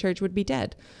and the church would be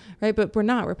dead. Right. But we're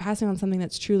not. We're passing on something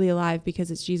that's truly alive because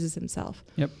it's Jesus himself.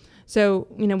 Yep. So,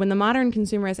 when the modern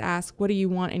consumerist asks, what do you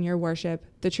want in your worship?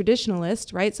 The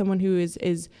traditionalist, right, someone who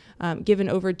is given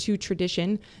over to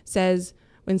tradition, says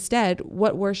instead,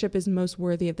 what worship is most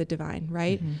worthy of the divine,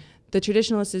 right? Mm-hmm. The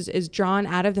traditionalist is drawn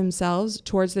out of themselves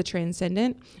towards the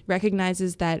transcendent,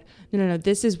 recognizes that, no,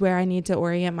 this is where I need to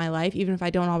orient my life, even if I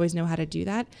don't always know how to do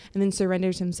that, and then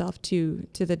surrenders himself to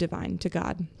the divine, to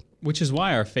God. Which is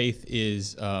why our faith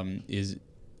is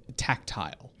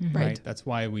tactile, right? That's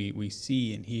why we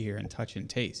see and hear and touch and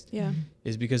taste. Yeah,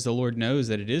 is because the Lord knows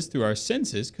that it is through our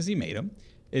senses, because He made them.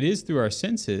 It is through our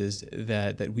senses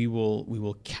that we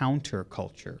will counter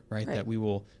culture, right? That we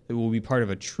will be part of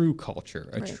a true culture,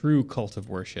 a true cult of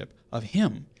worship of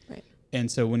Him. Right.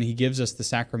 And so when He gives us the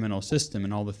sacramental system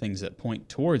and all the things that point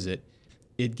towards it,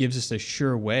 it gives us a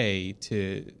sure way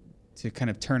to kind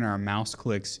of turn our mouse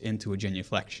clicks into a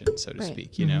genuflection, so to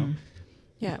speak. You know.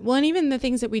 Yeah. Well, and even the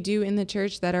things that we do in the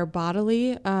church that are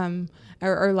bodily,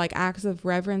 or like acts of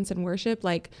reverence and worship,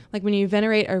 like when you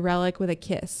venerate a relic with a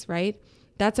kiss, right?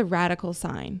 That's a radical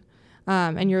sign.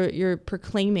 And you're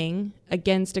proclaiming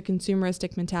against a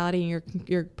consumeristic mentality, and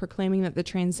you're proclaiming that the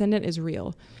transcendent is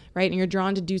real, right? And you're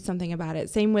drawn to do something about it.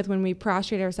 Same with when we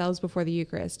prostrate ourselves before the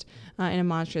Eucharist in a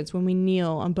monstrance, when we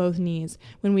kneel on both knees,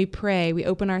 when we pray, we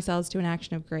open ourselves to an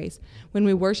action of grace. When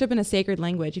we worship in a sacred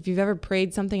language, if you've ever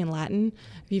prayed something in Latin,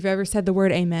 if you've ever said the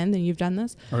word amen, then you've done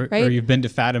this, right? Or you've been to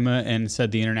Fatima and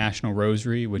said the International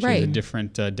Rosary, which is a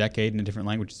different decade and a different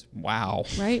language. Wow.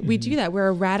 Right? We do that. We're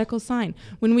a radical sign.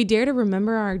 When we dare to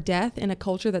remember our death in a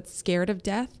culture that's scared of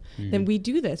death, then we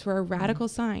do this. We're a radical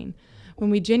sign. When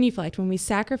we genuflect, when we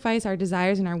sacrifice our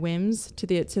desires and our whims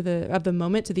of the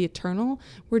moment to the eternal,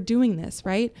 we're doing this,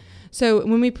 right? So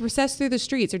when we process through the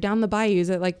streets or down the bayous,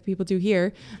 like people do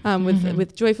here,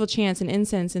 with joyful chants and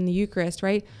incense in the Eucharist,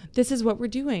 right? This is what we're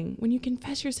doing. When you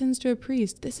confess your sins to a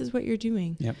priest, this is what you're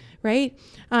doing, right?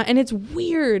 And it's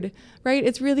weird, right?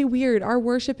 It's really weird. Our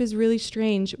worship is really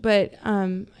strange, but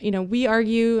we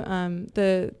argue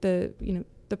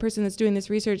the person that's doing this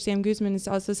research, Sam Guzman, is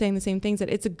also saying the same things, that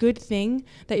it's a good thing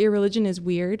that your religion is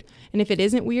weird. And if it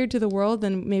isn't weird to the world,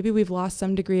 then maybe we've lost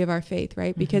some degree of our faith,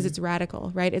 right? Because it's radical,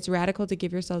 right? It's radical to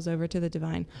give yourselves over to the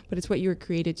divine, but it's what you were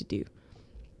created to do.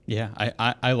 Yeah,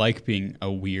 I like being a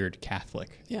weird Catholic.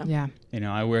 Yeah.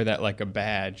 I wear that like a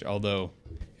badge, although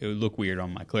it would look weird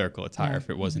on my clerical attire if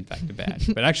it was in fact a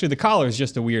badge. But actually, the collar is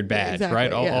just a weird badge,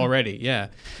 right? Already, yeah.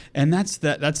 And that's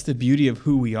the beauty of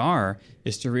who we are,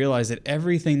 is to realize that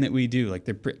everything that we do, like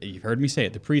you've heard me say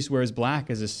it, the priest wears black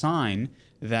as a sign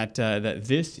that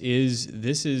this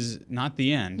is not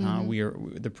the end.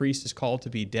 The priest is called to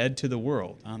be dead to the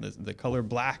world. The color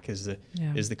black is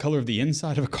the color of the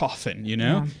inside of a coffin, you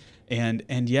know. Yeah.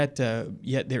 And yet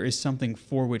there is something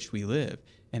for which we live.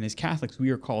 And as Catholics, we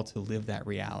are called to live that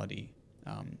reality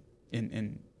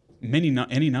in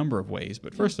any number of ways.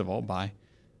 But first of all, by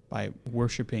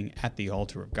worshiping at the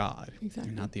altar of God,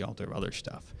 and not the altar of other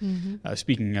stuff.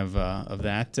 Speaking of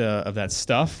that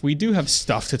stuff, we do have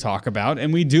stuff to talk about,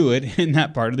 and we do it in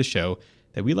that part of the show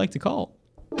that we like to call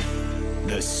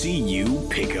the CU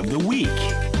Pick of the Week.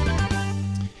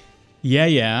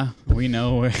 Yeah, we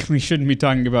know we shouldn't be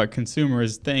talking about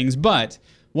consumerist things, but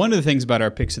one of the things about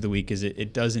our picks of the week is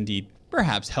it does indeed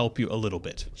perhaps help you a little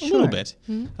bit. A little bit.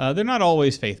 They're not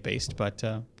always faith-based, but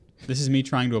this is me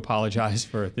trying to apologize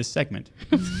for this segment.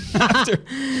 That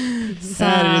is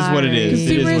what it is.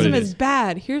 Consumerism is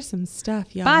bad. Here's some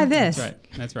stuff, y'all. Buy this.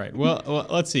 That's right. Well,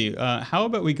 let's see. How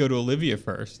about we go to Olivia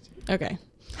first? Okay.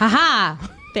 Ha-ha.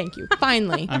 Thank you.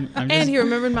 Finally. And he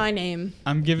remembered my name.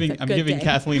 I'm giving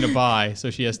Kathleen a bye, so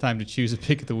she has time to choose a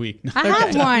pick of the week. I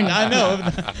have one. I know.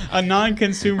 A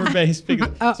non-consumer based pick. Sorry.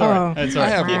 I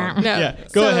have one. No. Yeah.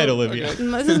 Go ahead, Olivia.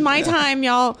 This is my time,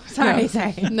 y'all. Sorry.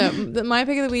 No, my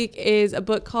pick of the week is a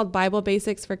book called Bible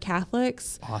Basics for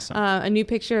Catholics. Awesome. A new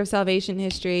picture of salvation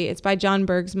history. It's by John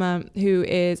Bergsma, who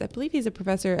is, I believe he's a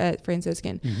professor at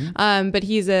Franciscan. But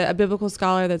he's a biblical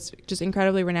scholar that's just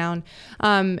incredibly renowned.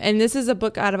 And this is a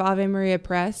book out of Ave Maria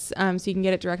Press, so you can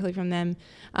get it directly from them,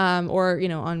 or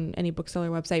on any bookseller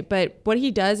website. But what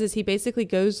he does is he basically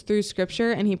goes through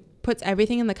Scripture and he puts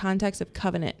everything in the context of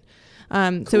covenant.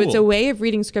 Cool. So it's a way of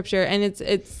reading Scripture, and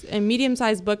it's a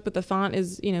medium-sized book, but the font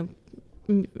is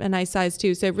a nice size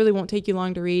too, so it really won't take you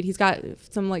long to read. He's got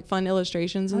some fun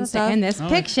illustrations and stuff. And this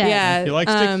picture. Yeah. You like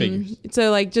stick figures.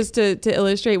 So just to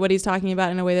illustrate what he's talking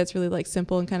about in a way that's really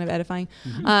simple and kind of edifying.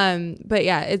 But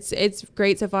yeah, it's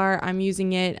great so far. I'm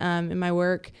using it in my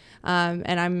work.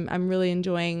 And I'm really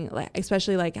enjoying,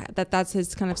 especially that's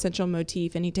his kind of central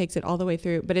motif, and he takes it all the way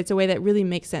through, but it's a way that really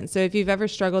makes sense. So if you've ever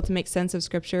struggled to make sense of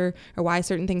Scripture, or why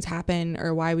certain things happen,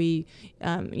 or why we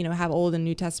have Old and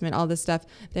New Testament, all this stuff,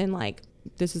 then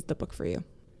this is the book for you.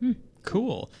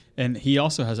 Cool. And he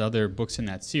also has other books in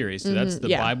that series. So that's the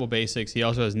Bible Basics. He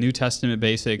also has New Testament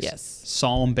Basics,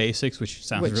 Psalm Basics, which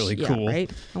sounds really cool.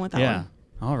 Right? I want that one.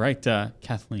 All right,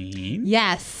 Kathleen.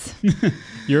 Yes.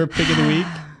 Your pick of the week?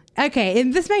 Okay,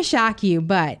 and this may shock you,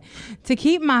 but to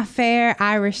keep my fair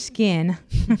Irish skin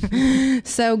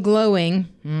so glowing,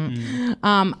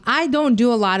 I don't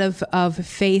do a lot of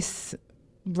face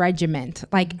regiment.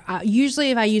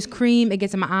 Usually if I use cream, it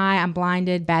gets in my eye, I'm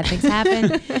blinded, bad things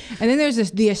happen. And then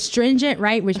there's the astringent,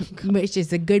 right, which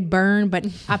is a good burn, but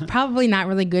probably not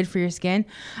really good for your skin.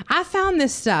 I found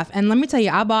this stuff, and let me tell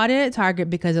you, I bought it at Target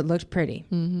because it looked pretty.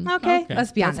 Okay,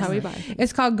 let's be honest. That's how we buy.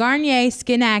 It's called Garnier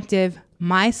Skin Active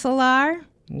Micellar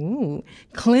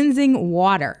Cleansing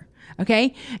Water.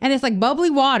 Okay, and it's bubbly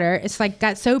water. It's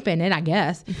got soap in it, I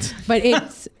guess, but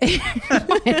it's. I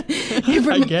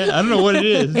don't know what it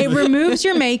is. It removes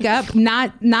your makeup.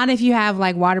 Not if you have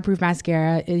waterproof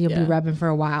mascara. You'll be rubbing for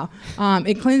a while.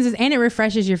 It cleanses and it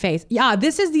refreshes your face. Yeah,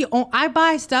 this is I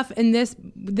buy stuff in this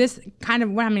kind of,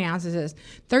 how many ounces is this?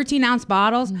 13-ounce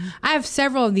bottles. I have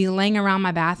several of these laying around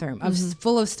my bathroom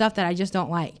full of stuff that I just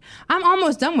don't like. I'm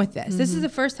almost done with this. This is the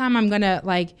first time I'm gonna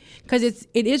because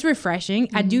it is refreshing.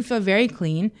 I do feel very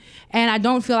clean, and I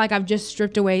don't feel like I've just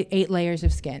stripped away 8 layers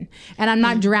of skin, and I'm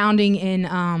not drowning in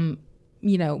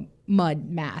mud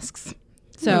masks.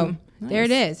 So there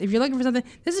it is. If you're looking for something,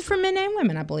 this is for men and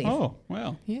women, I believe. Oh,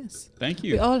 well. Yes. Thank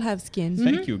you. We all have skin.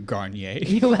 Thank you, Garnier.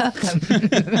 You're welcome.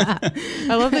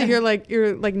 I love that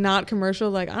you're not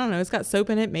commercial. I don't know. It's got soap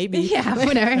in it, maybe. Yeah,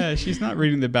 whatever. Yeah, she's not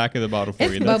reading the back of the bottle for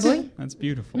it's you. Bubbly. That's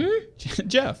beautiful.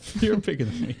 Jeff, you're picking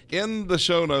the week. In the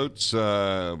show notes,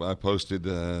 I posted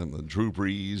Drew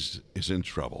Brees is in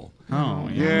trouble. Oh,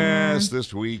 yeah. Yes,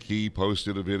 this week he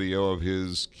posted a video of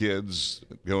his kids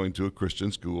going to a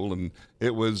Christian school, and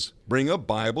it was bring a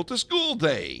Bible to school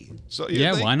day. So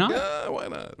why not? Yeah, why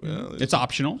not? Well, it's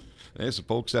optional. There's some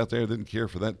folks out there that didn't care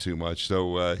for that too much.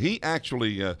 So he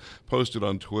actually posted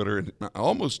on Twitter, and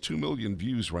almost 2 million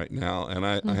views right now, and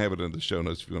I have it in the show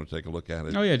notes if you want to take a look at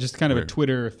it. Oh, yeah, just kind of a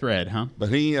Twitter thread, huh? But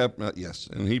he, yes,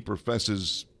 and he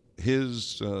professes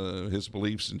his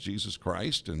beliefs in Jesus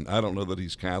Christ, and I don't know that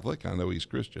he's Catholic. I know he's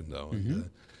Christian, though. And,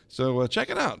 So check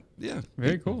it out. Yeah.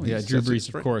 Very cool. Yeah, Drew Brees,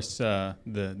 of course,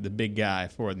 the big guy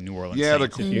for the New Orleans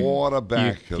Saints. The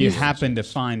quarterback. If you happen to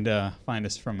find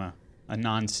us from a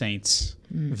non-Saints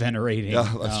venerating.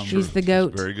 He's the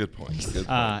GOAT. Very good point.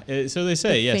 So they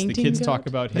say, yes, the kids talk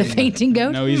about him. The fainting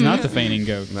goat? No, he's not the fainting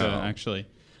goat, actually.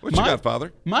 What you got,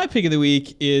 Father? My pick of the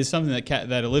week is something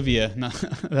that Olivia,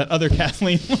 that other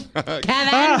Kathleen, Kevin,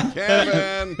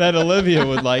 that Olivia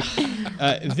would like.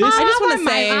 I just want to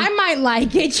say, I might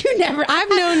like it. You never. I've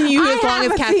known you as long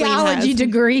as Kathleen has. I have a theology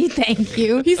degree. Thank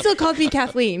you. He still calls me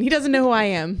Kathleen. He doesn't know who I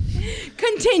am.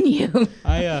 Continue.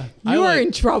 You are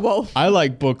in trouble. I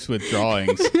like books with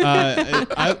drawings.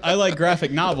 I like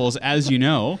graphic novels, as you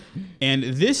know, and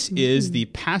this is the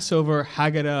Passover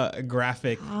Haggadah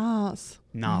graphic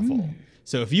novel.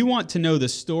 So if you want to know the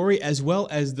story as well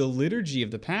as the liturgy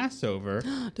of the Passover,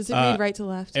 does it read right to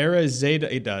left?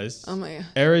 It does. Oh my God.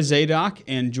 Era Zadok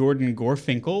and Jordan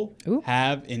Gorfinkel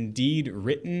have indeed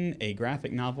written a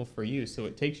graphic novel for you. So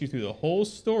it takes you through the whole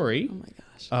story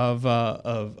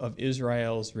of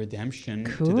Israel's redemption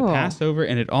to the Passover,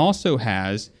 and it also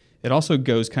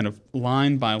goes kind of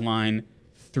line by line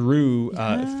through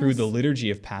the liturgy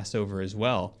of Passover as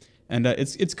well. And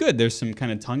it's good. There's some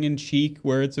kind of tongue-in-cheek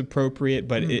where it's appropriate,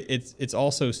 but it's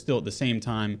also still at the same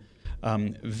time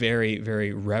very,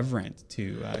 very reverent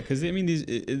to because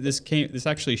this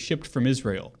actually shipped from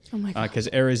Israel. Oh my God! Because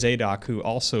Era Zadok, who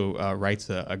also writes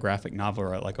a graphic novel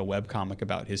or like a webcomic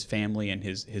about his family and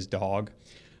his dog,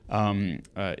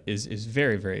 is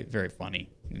very, very, very funny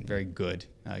and very good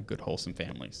wholesome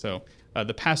family. So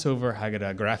the Passover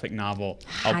Haggadah graphic novel,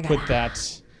 I'll put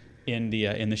that in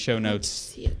the show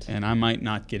notes, and I might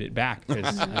not get it back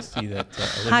because I see that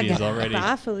Olivia's already.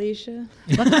 Bye, Felicia.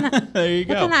 There you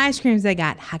go. What kind of ice creams they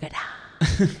got?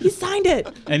 Haggadah. He signed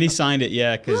it. And he signed it,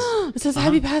 yeah, because it says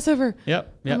Happy Passover.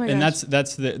 Yep. Oh my and gosh.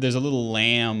 there's a little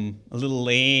lamb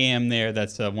there.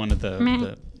 That's one of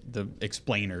the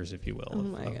explainers, if you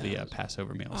will, of the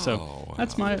Passover meal. So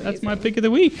that's my pick of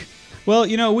the week. Well,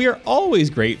 we are always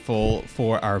grateful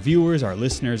for our viewers, our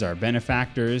listeners, our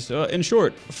benefactors. In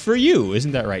short, for you.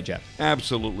 Isn't that right, Jeff?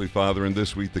 Absolutely, Father. And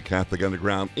this week, the Catholic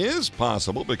Underground is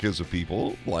possible because of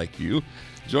people like you.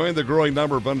 Join the growing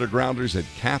number of undergrounders at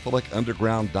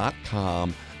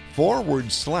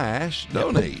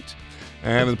CatholicUnderground.com/donate.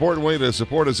 And an important way to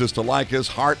support us is to like us,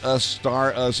 heart us,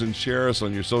 star us, and share us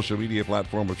on your social media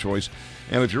platform of choice.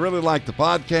 And if you really like the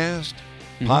podcast,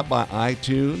 pop by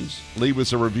iTunes, leave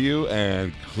us a review,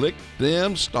 and click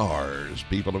them stars,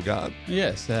 people of God.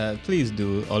 Yes, please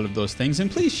do all of those things. And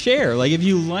please share. Like, if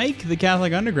you like the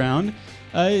Catholic Underground,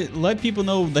 let people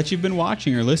know that you've been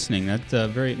watching or listening. That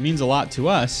it means a lot to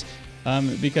us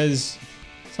because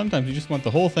sometimes you just want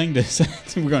the whole thing to say,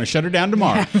 we're going to shut her down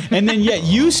tomorrow. And then yet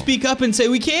you speak up and say,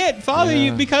 we can't follow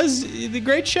you because the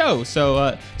great show.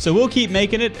 So we'll keep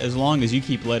making it as long as you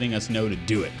keep letting us know to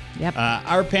do it. Yep.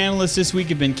 Our panelists this week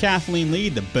have been Kathleen Lee,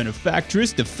 the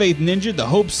benefactress, the Faith Ninja, the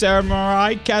Hope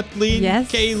Samurai, Kathleen,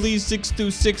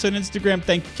 Kaylee626 on Instagram.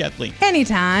 Thank you, Kathleen.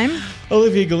 Anytime.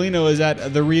 Olivia Galino is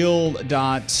at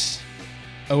thereal.omg.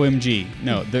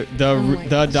 No,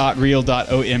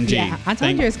 the.real.omg. Yeah, I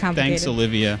told you it's complicated. Thanks,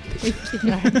 Olivia.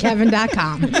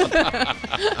 Kevin.com.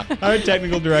 Our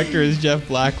technical director is Jeff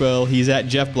Blackwell. He's at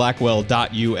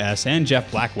jeffblackwell.us and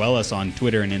Jeff Blackwellis on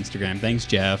Twitter and Instagram. Thanks,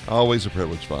 Jeff. Always a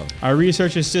privilege, Father. Our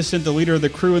research assistant, the leader of the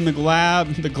crew in the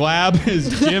glab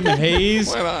is Jim Hayes.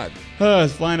 Why not?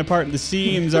 It's flying apart in the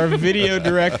seams. Our video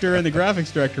director and the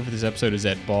graphics director for this episode is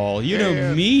Ed Ball. You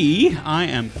know me. I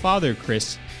am Father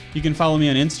Chris. You can follow me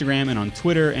on Instagram and on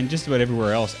Twitter and just about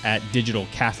everywhere else at Digital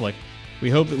Catholic. We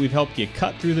hope that we've helped you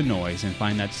cut through the noise and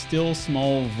find that still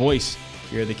small voice.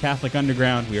 We are the Catholic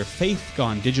Underground. We are faith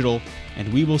gone digital,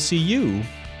 and we will see you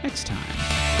next time.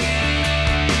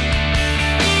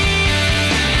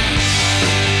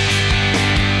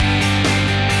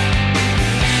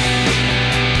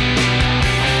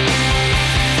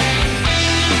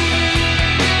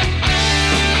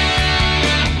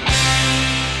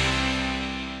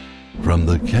 From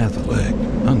the Catholic